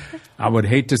 I would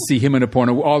hate to see him in a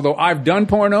porno. Although I've done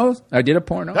pornos. I did a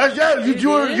porno. You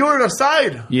were an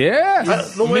aside.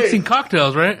 Yes. No way. Mixing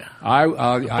cocktails, right?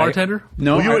 Bartender?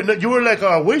 No, Well, you were like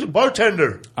a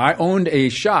bartender. I owned a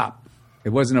shop. It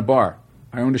wasn't a bar.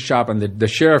 I owned a shop, and the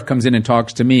sheriff comes in and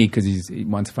talks to me because he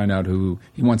wants to find out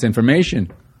he wants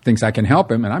information, thinks I can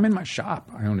help him, and I'm in my shop.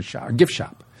 I own a gift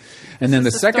shop. And then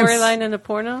the second storyline in the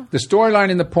porno? The storyline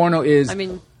in the porno is, I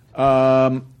mean,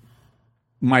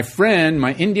 my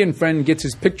Indian friend gets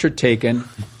his picture taken,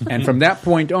 and from that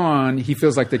point on, he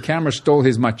feels like the camera stole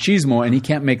his machismo, and he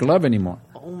can't make love anymore.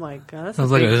 oh my God.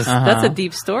 Sounds like That's a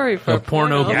deep story for a a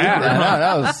porno.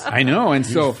 Yeah, I know. And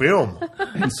so, Film.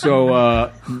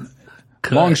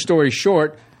 long story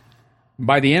short,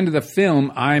 by the end of the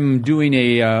film, I'm doing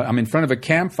I'm in front of a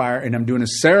campfire, and I'm doing a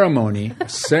ceremony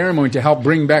to help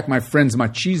bring back my friend's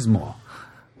machismo.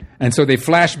 And so they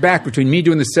flash back between me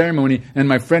doing the ceremony and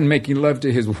my friend making love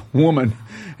to his woman,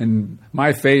 and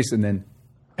my face and then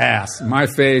ass, my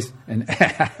face and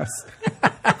ass.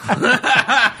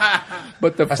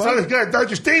 But I saw this guy at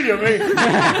Dodger Stadium,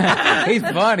 man. He's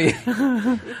funny.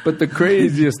 But the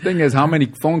craziest thing is how many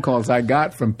phone calls I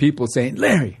got from people saying,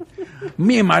 Larry,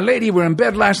 me and my lady were in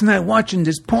bed last night watching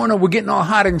this porno. We're getting all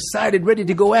hot and excited, ready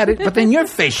to go at it. But then your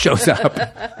face shows up.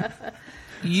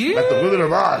 Like the Wizard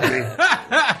of Oz,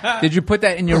 man. Did you put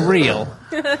that in your reel?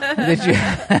 Did you?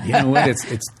 You know what?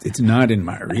 It's not in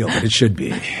my reel, but it should be.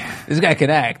 This guy can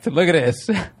act. Look at this.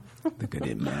 Look at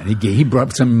him, man. He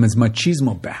brought some of his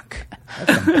machismo back.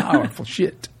 That's some powerful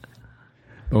shit.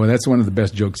 Oh, that's one of the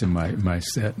best jokes in my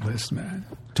set list, man.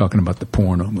 Talking about the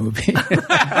porno movie.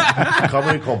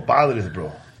 Comedy Compadres,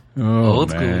 bro. Oh,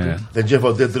 Old school, man. dude. Then Jeff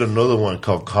did another one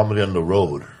called Comedy on the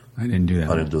Road. I didn't do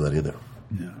that. I didn't do that either.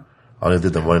 No. I only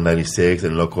did the one in 96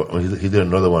 and local. He did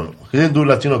another one. He didn't do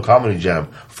Latino Comedy Jam.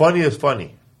 Funny is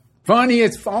funny.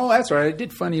 Oh, that's right. I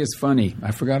did Funny is Funny.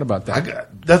 I forgot about that.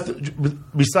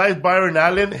 Besides Byron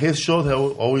Allen, his shows have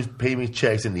always paid me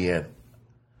checks in the end.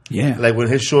 Yeah. Like when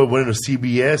his show went into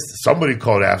CBS, somebody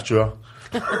called after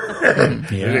her.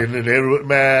 Yeah.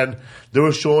 Man, they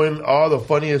were showing all the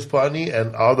Funny is Funny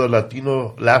and all the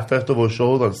Latino Laugh Festival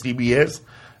shows on CBS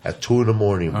at 2 in the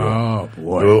morning, bro. Oh,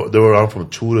 boy. They were on from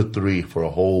 2 to 3 for a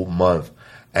whole month.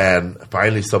 And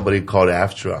finally somebody called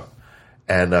after her.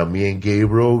 And me and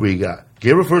Gabriel,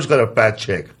 Gabriel first got a fat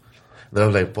check. And I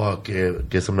was like, fuck, yeah,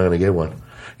 guess I'm not going to get one.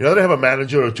 You know, they have a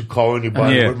manager to call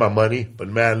anybody, Yeah. where's my money? But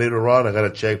man, later on, I got a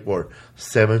check for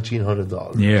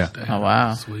 $1,700. Yeah. Oh,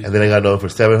 wow. Sweet. And then I got another for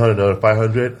 $700, another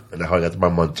 $500, and that's how I got my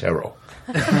Montero.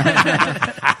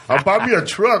 I'll buy me a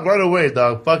truck right away,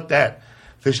 dog. Fuck that.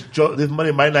 This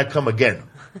money might not come again.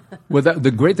 Well,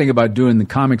 the great thing about doing the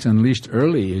Comics Unleashed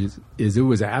early is it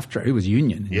was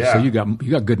union. Yeah. So you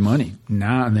got good money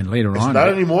now, and then later It's on. not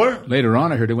anymore. Later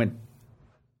on, I heard it went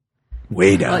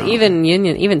way down. well,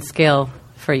 even scale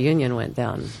for union went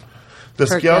down. The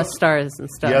For scale, guest stars and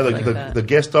stuff. yeah, like that. the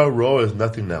guest star role is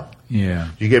nothing now. Yeah.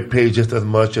 You get paid just as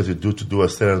much as you do to do a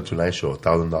Saturday Tonight Show,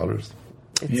 $1,000.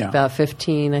 It's Yeah. about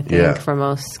 15, I think, Yeah. for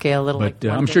most scale. Little, But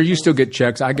like I'm sure you still get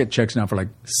checks. I get checks now for like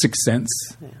 6 cents,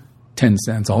 10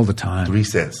 cents all the time. 3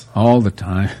 cents. All the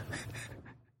time.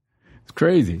 It's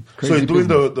crazy. So you're doing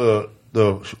business.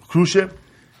 the cruise ship?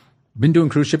 Been doing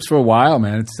cruise ships for a while,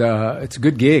 man. It's a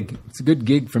good gig. It's a good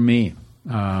gig for me.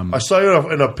 I saw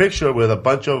you in a picture with a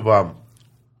bunch of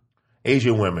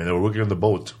Asian women that were working on the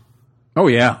boat. Oh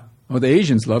yeah. Well, the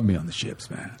Asians love me on the ships,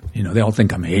 man. You know, they all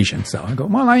think I'm Asian, so I go,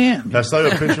 well, I am. I saw you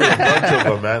a picture of a bunch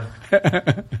of them,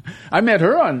 man. I met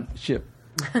her on ship.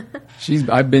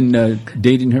 I've been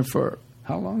dating her for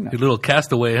how long now? Your little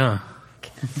castaway, huh?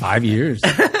 5 years.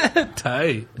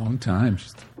 Tight. Long time.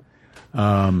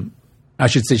 I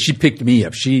should say she picked me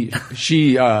up. She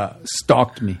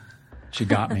stalked me. She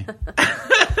got me.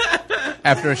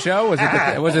 After a show, was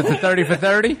it the 30 for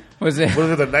 30? Was it?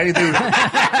 Was it the 90 Day?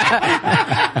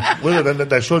 Was it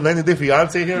that show 90 Day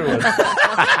Fiance here? Or what?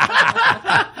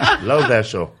 Love that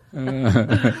show.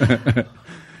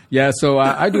 Yeah, so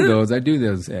I do those.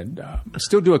 And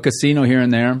still do a casino here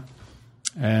and there.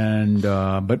 And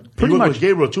but You pretty work much, with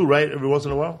Gabriel too, right? Every once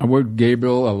in a while. I worked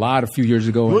Gabriel a few years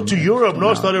ago. You went to Europe,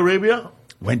 no? Saudi Arabia?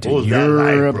 Went to What was that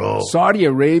like, Europe. bro? Saudi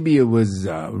Arabia was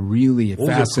really What was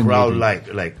the fascinating. crowd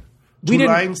like? Like We 2 didn't-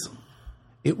 lines?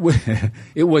 It was,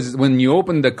 it was when you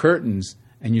open the curtains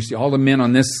and you see all the men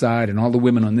on this side and all the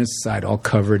women on this side, all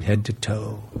covered head to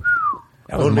toe.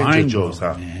 That was No ninja mind jokes,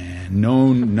 huh?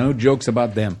 man. No jokes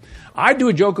about them. I do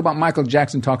a joke about Michael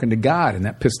Jackson talking to God, and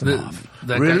that pissed him off.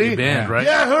 That Really? got you banned, right?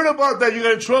 Yeah, I heard about that. You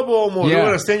got in trouble almost. Yeah. They're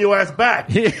going to send your ass back.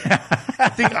 I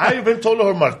think I even told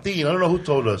her Martin. I don't know who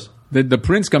told us. The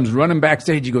prince comes running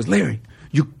backstage. He goes, Larry,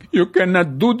 you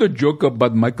cannot do the joke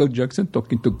about Michael Jackson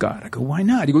talking to God. I go, why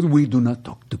not? He goes, we do not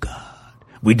talk to God.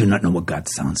 We do not know what God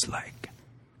sounds like.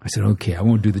 I said, okay, I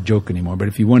won't do the joke anymore. But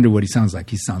if you wonder what he sounds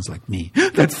like me.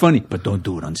 That's funny, but don't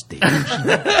do it on stage.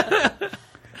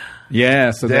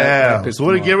 Yeah, so that Damn. pissed So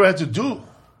what him did Gabriel off. have to do?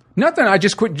 Nothing. I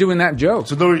just quit doing that joke.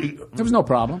 So There was no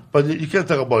problem. but you can't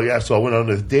talk about, so I went on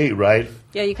this date, right?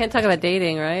 Yeah, you can't talk about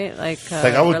dating, right? Like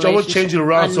Like I would change it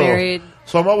around. Unmarried.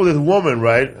 So I'm out with this woman,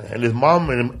 right? And his mom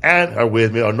and his aunt are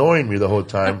with me, annoying me the whole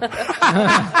time.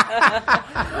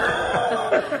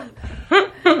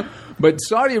 But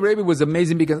Saudi Arabia was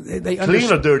amazing because they Clean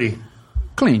understood. or dirty?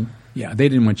 Clean. Yeah, they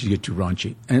didn't want you to get too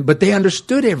raunchy, but they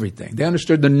understood everything. They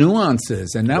understood the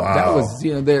nuances, and that Wow. was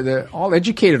they're all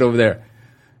educated over there.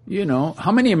 You know,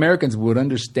 how many Americans would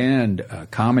understand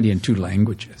comedy in 2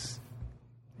 languages?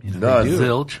 You know, None. they do.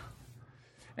 Zilch.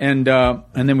 And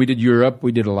then we did Europe.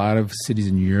 We did a lot of cities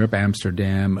in Europe,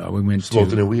 Amsterdam. We went Smoking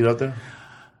to. the weed out there?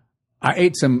 I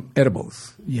ate some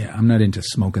edibles. Yeah, I'm not into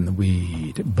smoking the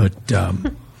weed, but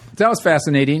that was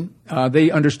fascinating.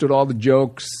 They understood all the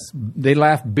jokes. They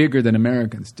laugh bigger than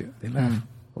Americans do. They laugh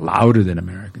louder than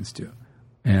Americans do.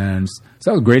 And so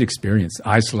that was a great experience.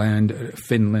 Iceland,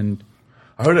 Finland,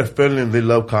 I heard that Finland, they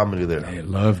love comedy there. they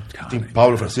loved I comedy. think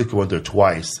Pablo Francisco went there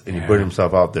twice, and he burned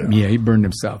himself out there. Yeah, he burned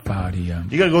himself out. He, You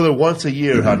got to go there once a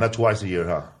year, huh? Not twice a year,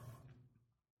 huh?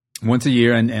 once a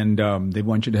year, and they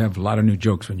want you to have a lot of new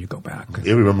jokes when you go back.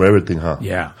 You remember everything, huh?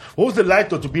 Yeah. What was it like,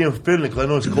 though, to be in Finland? Because I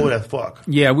know it's cold as fuck.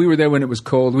 Yeah, we were there when it was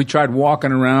cold. We tried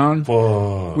walking around.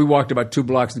 Fuck. We walked about 2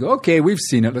 blocks and go, okay, we've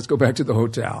seen it. Let's go back to the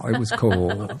hotel. It was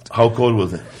cold. How cold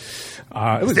was it?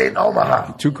 It was Stay in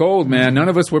Omaha. too cold, man. None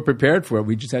of us were prepared for it.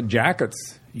 We just had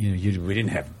jackets. We didn't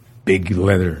have big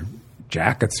leather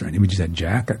jackets or anything. We just had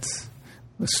jackets.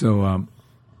 So,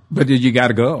 but you got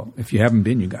to go. If you haven't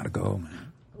been, you got to go, man.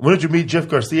 When did you meet Jeff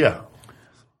Garcia?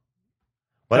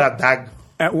 What that tag?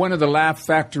 At one of the Laugh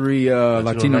Factory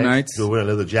Latino nights, He was wearing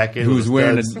a leather jacket. who was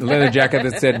wearing a studs. leather jacket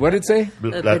that said, what did it say?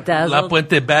 The Like, dazzled. La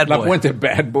Puente Bad Boy. La Puente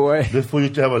Bad Boy. this fool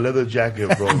used to have a leather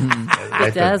jacket, bro.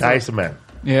 Like the Dazzled. Tyson man.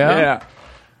 Yeah.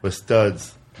 With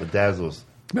studs, with dazzles.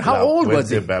 But how old was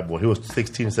Wednesday he? Bad boy. He was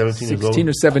 16, 17 years old. 16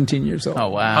 or 17 years old. Oh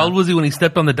wow! How old was he when he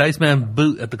stepped on the Dice Man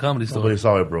boot at the Comedy Store? Nobody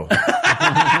saw it, bro.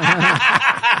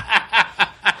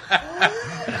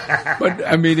 But,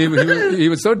 I mean, he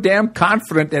was so damn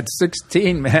confident at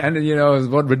 16, man. You know, it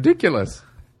was ridiculous.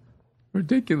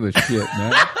 Ridiculous shit,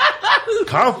 man.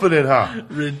 Confident, huh?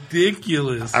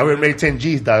 Ridiculous. I would make 10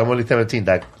 G's, dog. I'm only 17,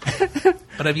 dog.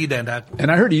 What have you done, Doc?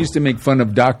 And I heard he used to make fun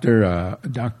of Dr.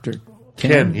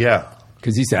 Ken, yeah.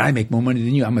 Because he said, I make more money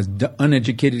than you. I'm an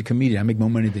uneducated comedian. I make more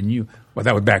money than you. Well,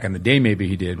 that was back in the day, maybe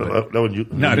he did, but That was you,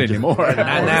 not you just- anymore. Not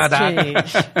now, Doc.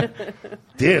 Change.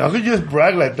 Damn, how could you just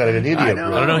brag like that like an idiot, I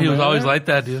don't bro? know. He was always like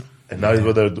that, dude. And now he's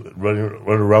running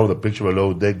around with a picture of a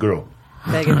little dead girl.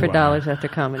 Begging for dollars after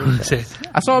comedy shows. Say,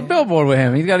 I saw a billboard with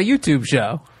him. He's got a YouTube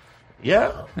show.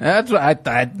 Yeah. That's what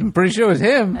I'm pretty sure it was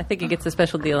him. I think he gets a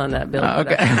special deal on that bill.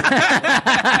 Okay.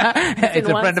 It's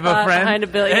a friend of a friend. Behind a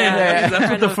bill, hey, yeah.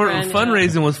 that's what the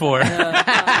fundraising was for.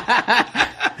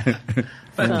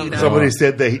 Somebody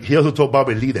said that he also told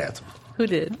Bobby Lee that. Who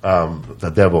did?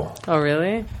 The devil. Oh,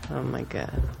 really? Oh, my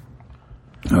God.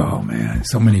 Oh, man.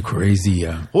 So many crazy.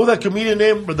 What was that comedian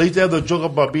name? They used to have the joke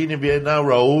about being in Vietnam.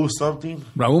 Raul something.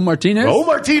 Raul Martinez? Raul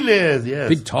Martinez, yes.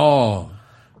 Big, tall.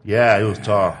 Yeah, he was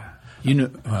tall. You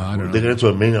know, I don't They know. got into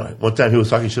a meeting. One time he was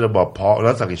talking shit about Paul.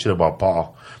 Not talking shit about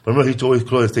Paul. Remember he told his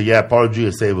clothes and said, yeah, Paul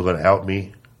G said he was going to help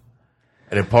me.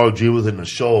 And then Paul G was in the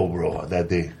show, bro, that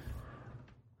day.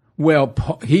 Well,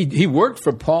 he worked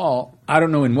for Paul, I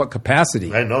don't know in what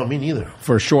capacity, I know, me neither.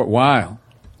 for a short while.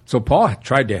 So Paul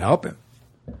tried to help him.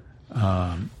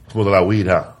 Smoked a lot of weed,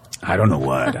 huh? I don't know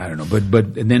what. I don't know.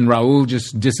 But and then Raul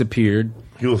just disappeared.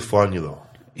 He was funny, though.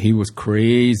 He was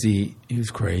crazy. He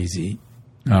was crazy.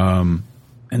 And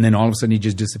then all of a sudden he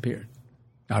just disappeared.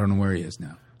 I don't know where he is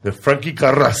now. The Frankie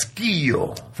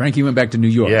Carrasquillo. Frankie went back to New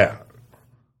York. Yeah.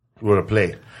 He wrote a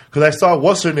play. Because I saw,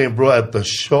 what's her name, bro, at the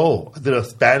show. I did a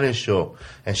Spanish show,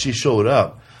 and she showed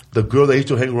up. The girl that he used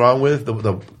to hang around with,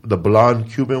 the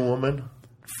blonde Cuban woman.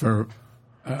 For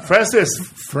Frances.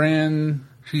 Fran.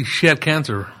 She had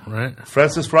cancer, right?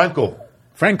 Francis Franco.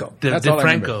 Franco. That's all I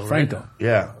remember. DeFranco, right? Franco.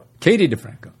 Yeah. Katie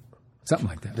DeFranco. Something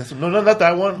like that. That's, no, not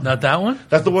that one. Not that one?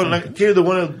 That's the one. Like, Katie, the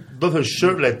one that does her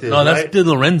shirt like this. No, that's right? De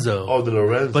Lorenzo. Oh, De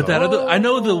Lorenzo. But that other, I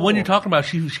know the one you're talking about.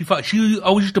 She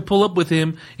always used to pull up with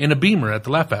him in a Beamer at the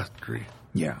Laugh Factory.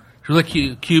 Yeah. She was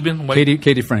like Cuban. White.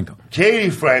 Katie Franco. Katie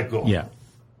Franco. Yeah.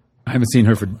 I haven't seen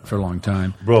her for a long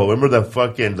time. Bro, remember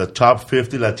the top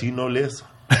 50 Latino list?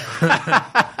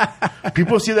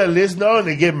 People see that list now and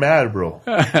they get mad, bro.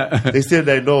 They say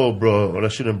that, no, bro,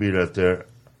 that shouldn't be right there.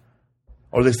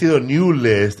 Or they see the new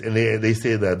list and they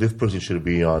say that this person should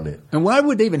be on it. And why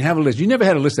would they even have a list? You never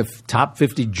had a list of top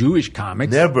 50 Jewish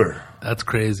comics. Never. That's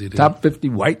crazy, dude. Top 50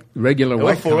 regular It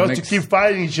white was for comics. us to keep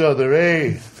fighting each other,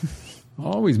 eh?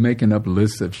 Always making up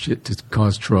lists of shit to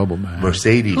cause trouble, man.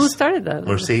 Mercedes. Who started that?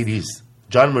 Mercedes.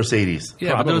 John Mercedes.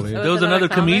 Yeah, but there was Probably. another another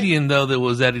comic? comedian, though, that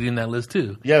was editing that list,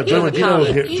 too. Yeah, Joy was a Medina was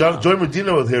comic. here. Joy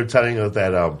Medina was here telling us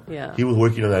that Yeah. he was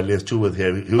working on that list too with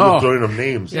him. He was Oh. throwing them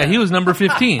names. Yeah, he was number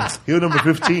 15. He was number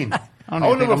 15. I don't was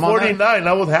even think number I'm on that. 49.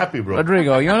 I was happy, bro.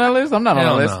 Rodrigo, you on that list? I'm not on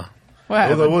Hell that list. no. What It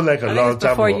happened? was like a I think long it's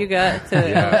time before ago. you got to.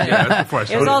 Yeah, that's before I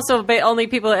It was started. also only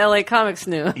people at LA Comics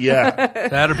knew. Yeah.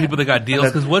 That or people that got deals.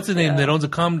 Because what's his name that owns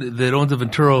that owns a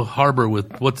Ventura Harbor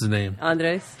with, what's his name?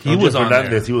 Andres. He was on there.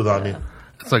 Fernandez, he was on it.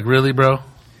 It's like, really, bro?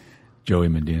 Joey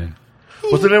Medina.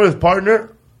 What's the name of his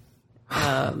partner?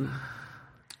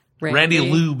 Randy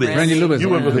Lubitz. Randy Lubitz. You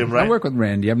work with him, right? I work with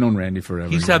Randy. I've known Randy forever.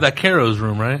 He used to have that Caro's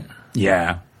room, right?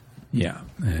 Yeah. Yeah.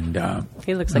 And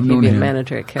He looks I've like he'd known be a him.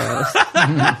 manager at Caro's.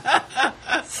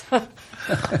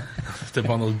 Step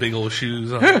on those big old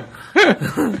shoes. Huh?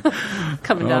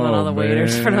 Coming down on all the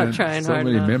waiters for not trying so hard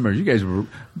many enough. memories. You guys were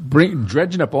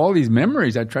dredging up all these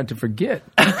memories I tried to forget.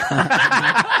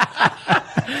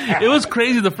 It was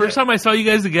crazy. The first time I saw you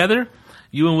guys together,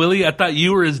 you and Willie, I thought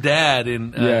you were his dad,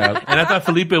 and Yeah. and I thought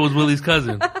Felipe was Willie's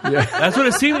cousin. Yeah. That's what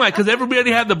it seemed like because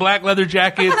everybody had the black leather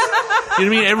jackets. You know what I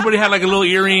mean? Everybody had like a little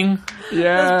earring.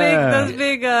 Those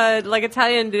big, like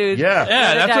Italian dudes. Yeah.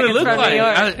 Yeah, that's what it jackets looked from New like,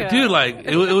 York, yeah. dude. Like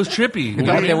it was trippy. The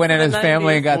guy that went in his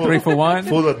family and got 3 for 1.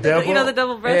 For the devil. You know, the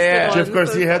double-breasted Yeah. ones. Jeff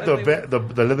Garcia had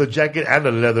the leather jacket and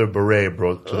the leather beret,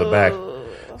 bro, to the back.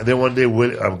 And then one day,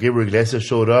 Gabriel Iglesias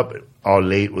showed up all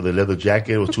late with a leather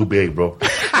jacket. It was too big, bro.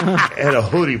 And a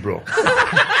hoodie, bro.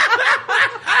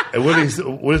 And when he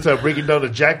started breaking down the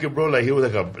jacket, bro, like he was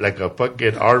like a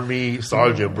fucking army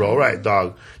sergeant, bro. All right,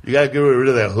 dog, you gotta get rid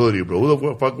of that hoodie, bro. Who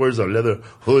the fuck wears a leather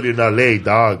hoodie in LA,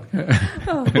 dog?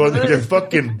 Bro, your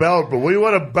fucking belt, bro. What do you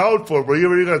want a belt for, bro? You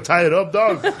already gonna tie it up,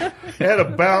 dog? He had a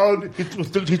belt. He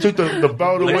took the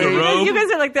belt Like a away. robe? You guys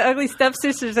are like the ugly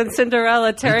stepsisters and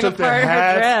Cinderella tearing apart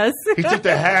her dress. He took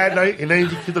the hat, and then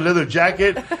he took the leather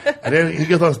jacket, and then he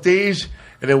gets on stage,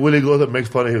 and then Willie goes and makes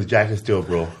fun of his jacket still,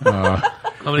 bro.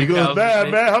 How many He goes,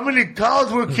 cows man, how many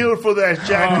cows were killed for that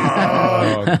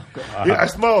jacket? Yeah, I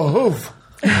smell a hoof.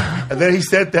 And then he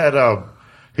said that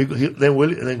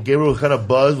then Gabriel was kind of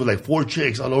buzzed with like 4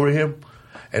 chicks all over him.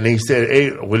 And then he said, hey,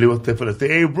 Willie was for the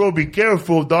thing, hey, bro, be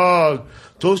careful, dog.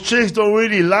 Those chicks don't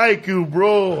really like you,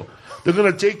 bro. They're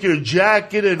going to take your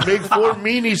jacket and make 4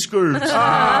 mini skirts. They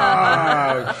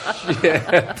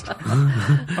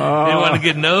want to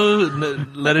get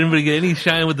let anybody get any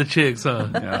shine with the chicks,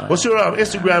 huh? What's your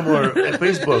Instagram or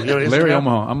Facebook? You know, Larry Instagram?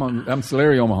 Omaha. I'm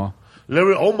Larry Omaha.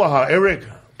 Larry Omaha. Eric,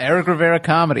 Eric Rivera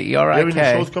Comedy, you have any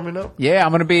ERIK. shows coming up? Yeah,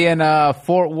 I'm going to be in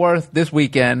Fort Worth this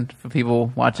weekend for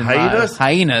people watching Hyenas? live.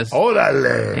 Hyenas.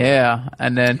 Órale. Yeah,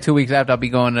 and then 2 weeks after I'll be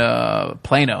going to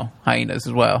Plano Hyenas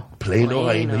as well. Plano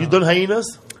Hyenas. You done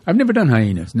Hyenas? I've never done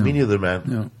hyenas. No. Me neither, man.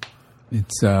 No.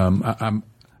 It's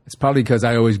it's probably because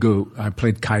I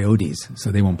played coyotes,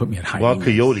 so they won't put me at hyenas. Well,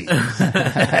 coyote.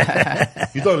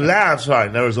 You done Laughs, right,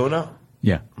 in Arizona?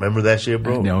 Yeah. Remember that shit,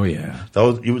 bro? Oh yeah. That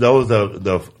was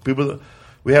the people.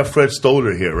 We have Fred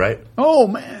Stoller here, right? Oh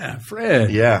man,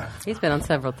 Fred. Yeah. He's been on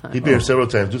several times. He's been here several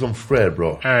times. Do some Fred,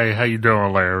 bro. Hey, how you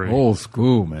doing, Larry? Old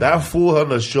school, man. That fool on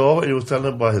the show, he was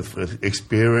telling about his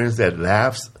experience at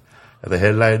Laughs, at the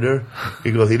headliner.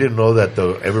 He goes, he didn't know that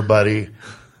the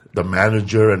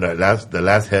manager and the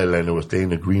last headliner was staying in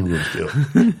the green room still.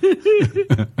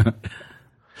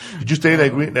 Did you stay in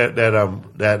that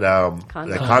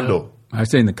condo? I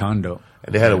stayed in the condo.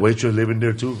 And they had a waitress living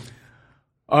there too?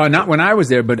 Not when I was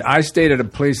there, but I stayed at a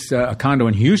place, a condo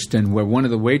in Houston, where one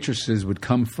of the waitresses would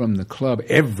come from the club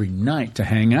every night to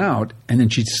hang out, and then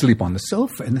she'd sleep on the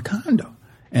sofa in the condo.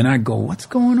 And I'd go, what's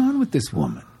going on with this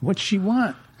woman? What's she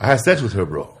want? I had sex with her,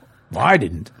 bro. Well, I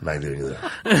didn't. Neither either.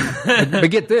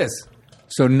 But get this.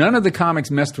 So none of the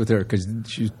comics messed with her because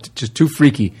she was just too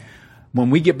freaky. when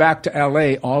we get back to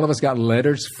L.A., all of us got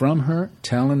letters from her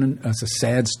telling us a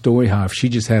sad story how if she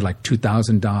just had like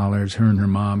 $2,000, her and her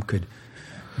mom could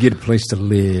get a place to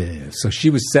live. So she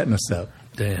was setting us up.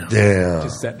 Damn.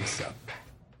 Just setting us up.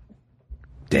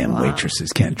 Damn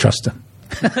waitresses. Can't trust them.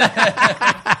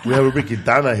 We have Ricky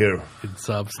Dana here. Good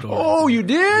sob story. Oh, you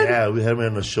did? Yeah, we had him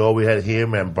on the show. We had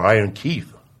him and Brian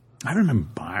Keith. I remember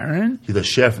Byron. He's a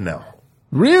chef now.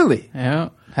 Really? Yeah.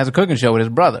 Has a cooking show with his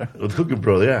brother. With Cooking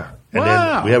Bro, yeah. And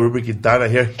Wow. then we have Ricky Dana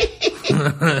here.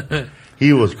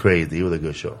 He was crazy. He was a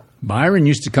good show. Byron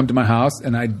used to come to my house,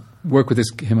 and I'd work with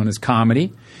him on his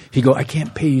comedy. He'd go, I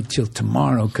can't pay you till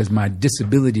tomorrow because my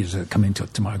disability is coming till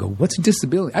tomorrow. I go, what's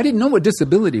disability? I didn't know what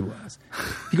disability was.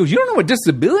 He goes, you don't know what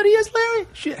disability is, Larry?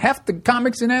 Shit, half the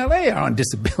comics in L.A. are on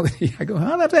disability. I go,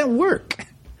 how does that work?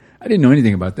 I didn't know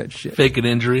anything about that shit. Fake an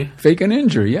injury. Fake an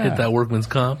injury, yeah. Hit that workman's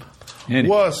comp. Anyway.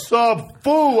 What's up,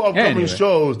 fool? Upcoming Anyway.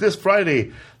 shows. This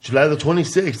Friday, July the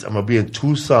 26th, I'm going to be in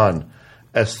Tucson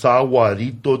at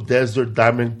Saguarito Desert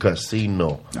Diamond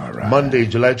Casino. All right. Monday,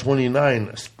 July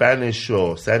 29th, Spanish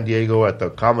show, San Diego at the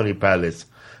Comedy Palace.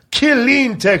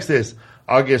 Killeen, Texas,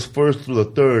 August 1st through the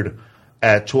 3rd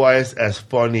at Twice as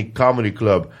Funny Comedy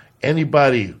Club.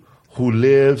 Anybody who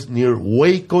lives near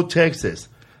Waco, Texas,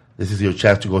 this is your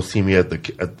chance to go see me at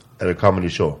a comedy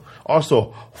show.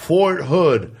 Also, Fort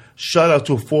Hood. Shout out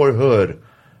to Fort Hood.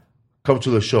 Come to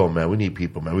the show, man. We need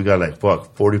people, man. We got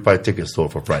 45 tickets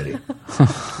sold for Friday.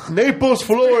 Naples,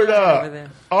 Florida.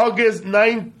 August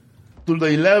 9th through the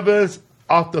 11th.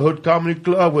 Off the Hood Comedy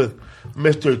Club with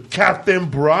Mr. Captain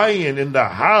Brian in the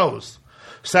house.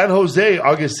 San Jose,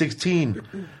 August 16th.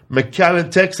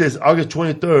 McAllen, Texas, August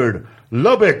 23rd.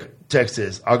 Lubbock,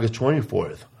 Texas, August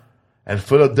 24th. And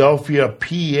Philadelphia,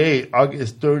 PA,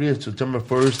 August 30th, September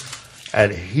 1st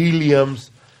at Helium's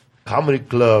Comedy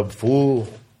Club. Fool.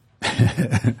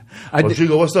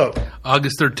 Rodrigo, what's up?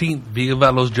 August 13th,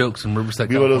 Viva Los Jokes in Riverside,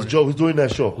 Viva California. Los Joe. Who's doing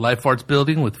that show? Life Arts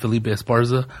Building with Felipe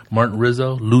Esparza, Martin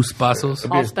Rizzo, Luz Pasos.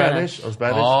 It'll be in Spanish? Oh,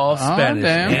 Spanish? All Spanish.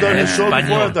 damn. You done this show before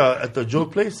Español. at the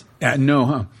joke place? No,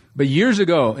 huh? But years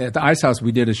ago at the Ice House,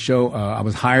 we did a show. I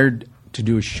was hired to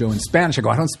do a show in Spanish. I go,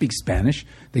 I don't speak Spanish.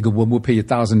 They go, well, we'll pay you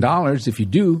 $1,000 if you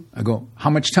do. I go, how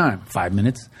much time? 5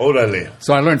 minutes. Órale.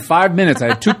 So I learned 5 minutes. I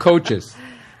had 2 coaches.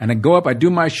 And I go up, I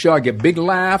do my show, I get big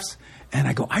laughs. And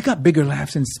I go, I got bigger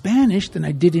laughs in Spanish than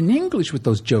I did in English with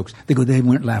those jokes. They go, they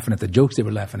weren't laughing at the jokes, they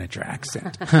were laughing at your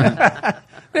accent.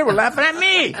 They were laughing at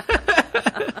me.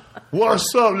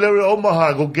 What's up, Larry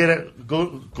Omaha? Go get it.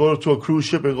 Go to a cruise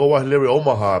ship and go watch Larry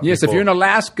Omaha. Yes, if people. you're in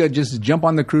Alaska, just jump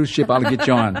on the cruise ship. I'll get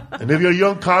you on. And if you're a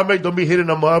young comic, don't be hitting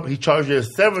him up. He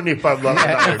charges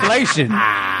 $75. Inflation.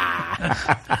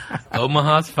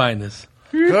 Omaha's finest.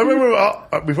 I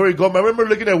remember, before you go, I remember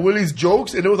looking at Willie's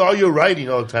jokes, and it was all your writing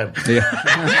all the time. Yeah.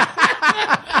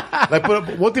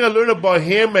 But one thing I learned about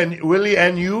him and Willie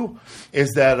and you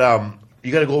is that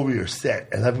you got to go over your set.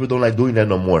 And a lot of people don't like doing that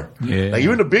no more. Yeah. Like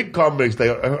even the big comics, like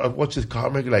I watch this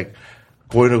comic, like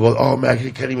going to go, oh man, I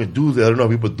can't even do this. I don't know how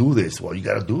people do this. Well, you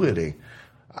got to do it. Eh?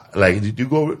 Like you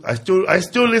go, I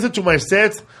still listen to my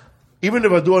sets. Even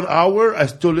if I do an hour, I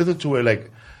still listen to it.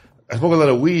 Like I smoke a lot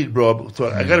of weed, bro. So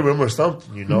I got to remember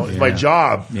something, you know. It's my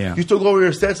job. Yeah. You still go over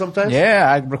your sets sometimes? Yeah,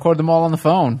 I record them all on the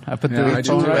phone. I put Yeah, the I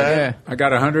phone do, right man. there. I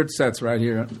got 100 sets right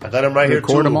here. I got them right here too,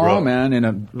 Record them all, bro. man. And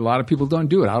a lot of people don't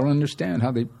do it. I don't understand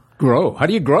how they grow. How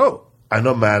do you grow? I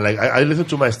know, man. Like I listen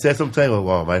to my set sometimes. Like,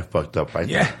 wow, I fucked up. Right?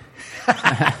 Yeah.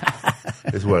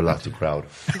 This is where I lost the crowd.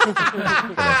 And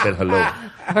I said hello.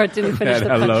 Or didn't finish the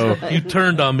Hello. punchline. You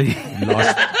turned on me.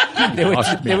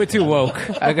 They were too woke.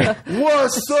 Okay.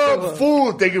 What's up,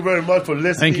 fool? Thank you very much for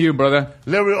listening. Thank you, brother.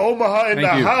 Larry Omaha in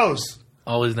Thank the you. house.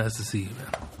 Always nice to see you,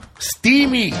 man.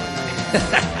 Steamy.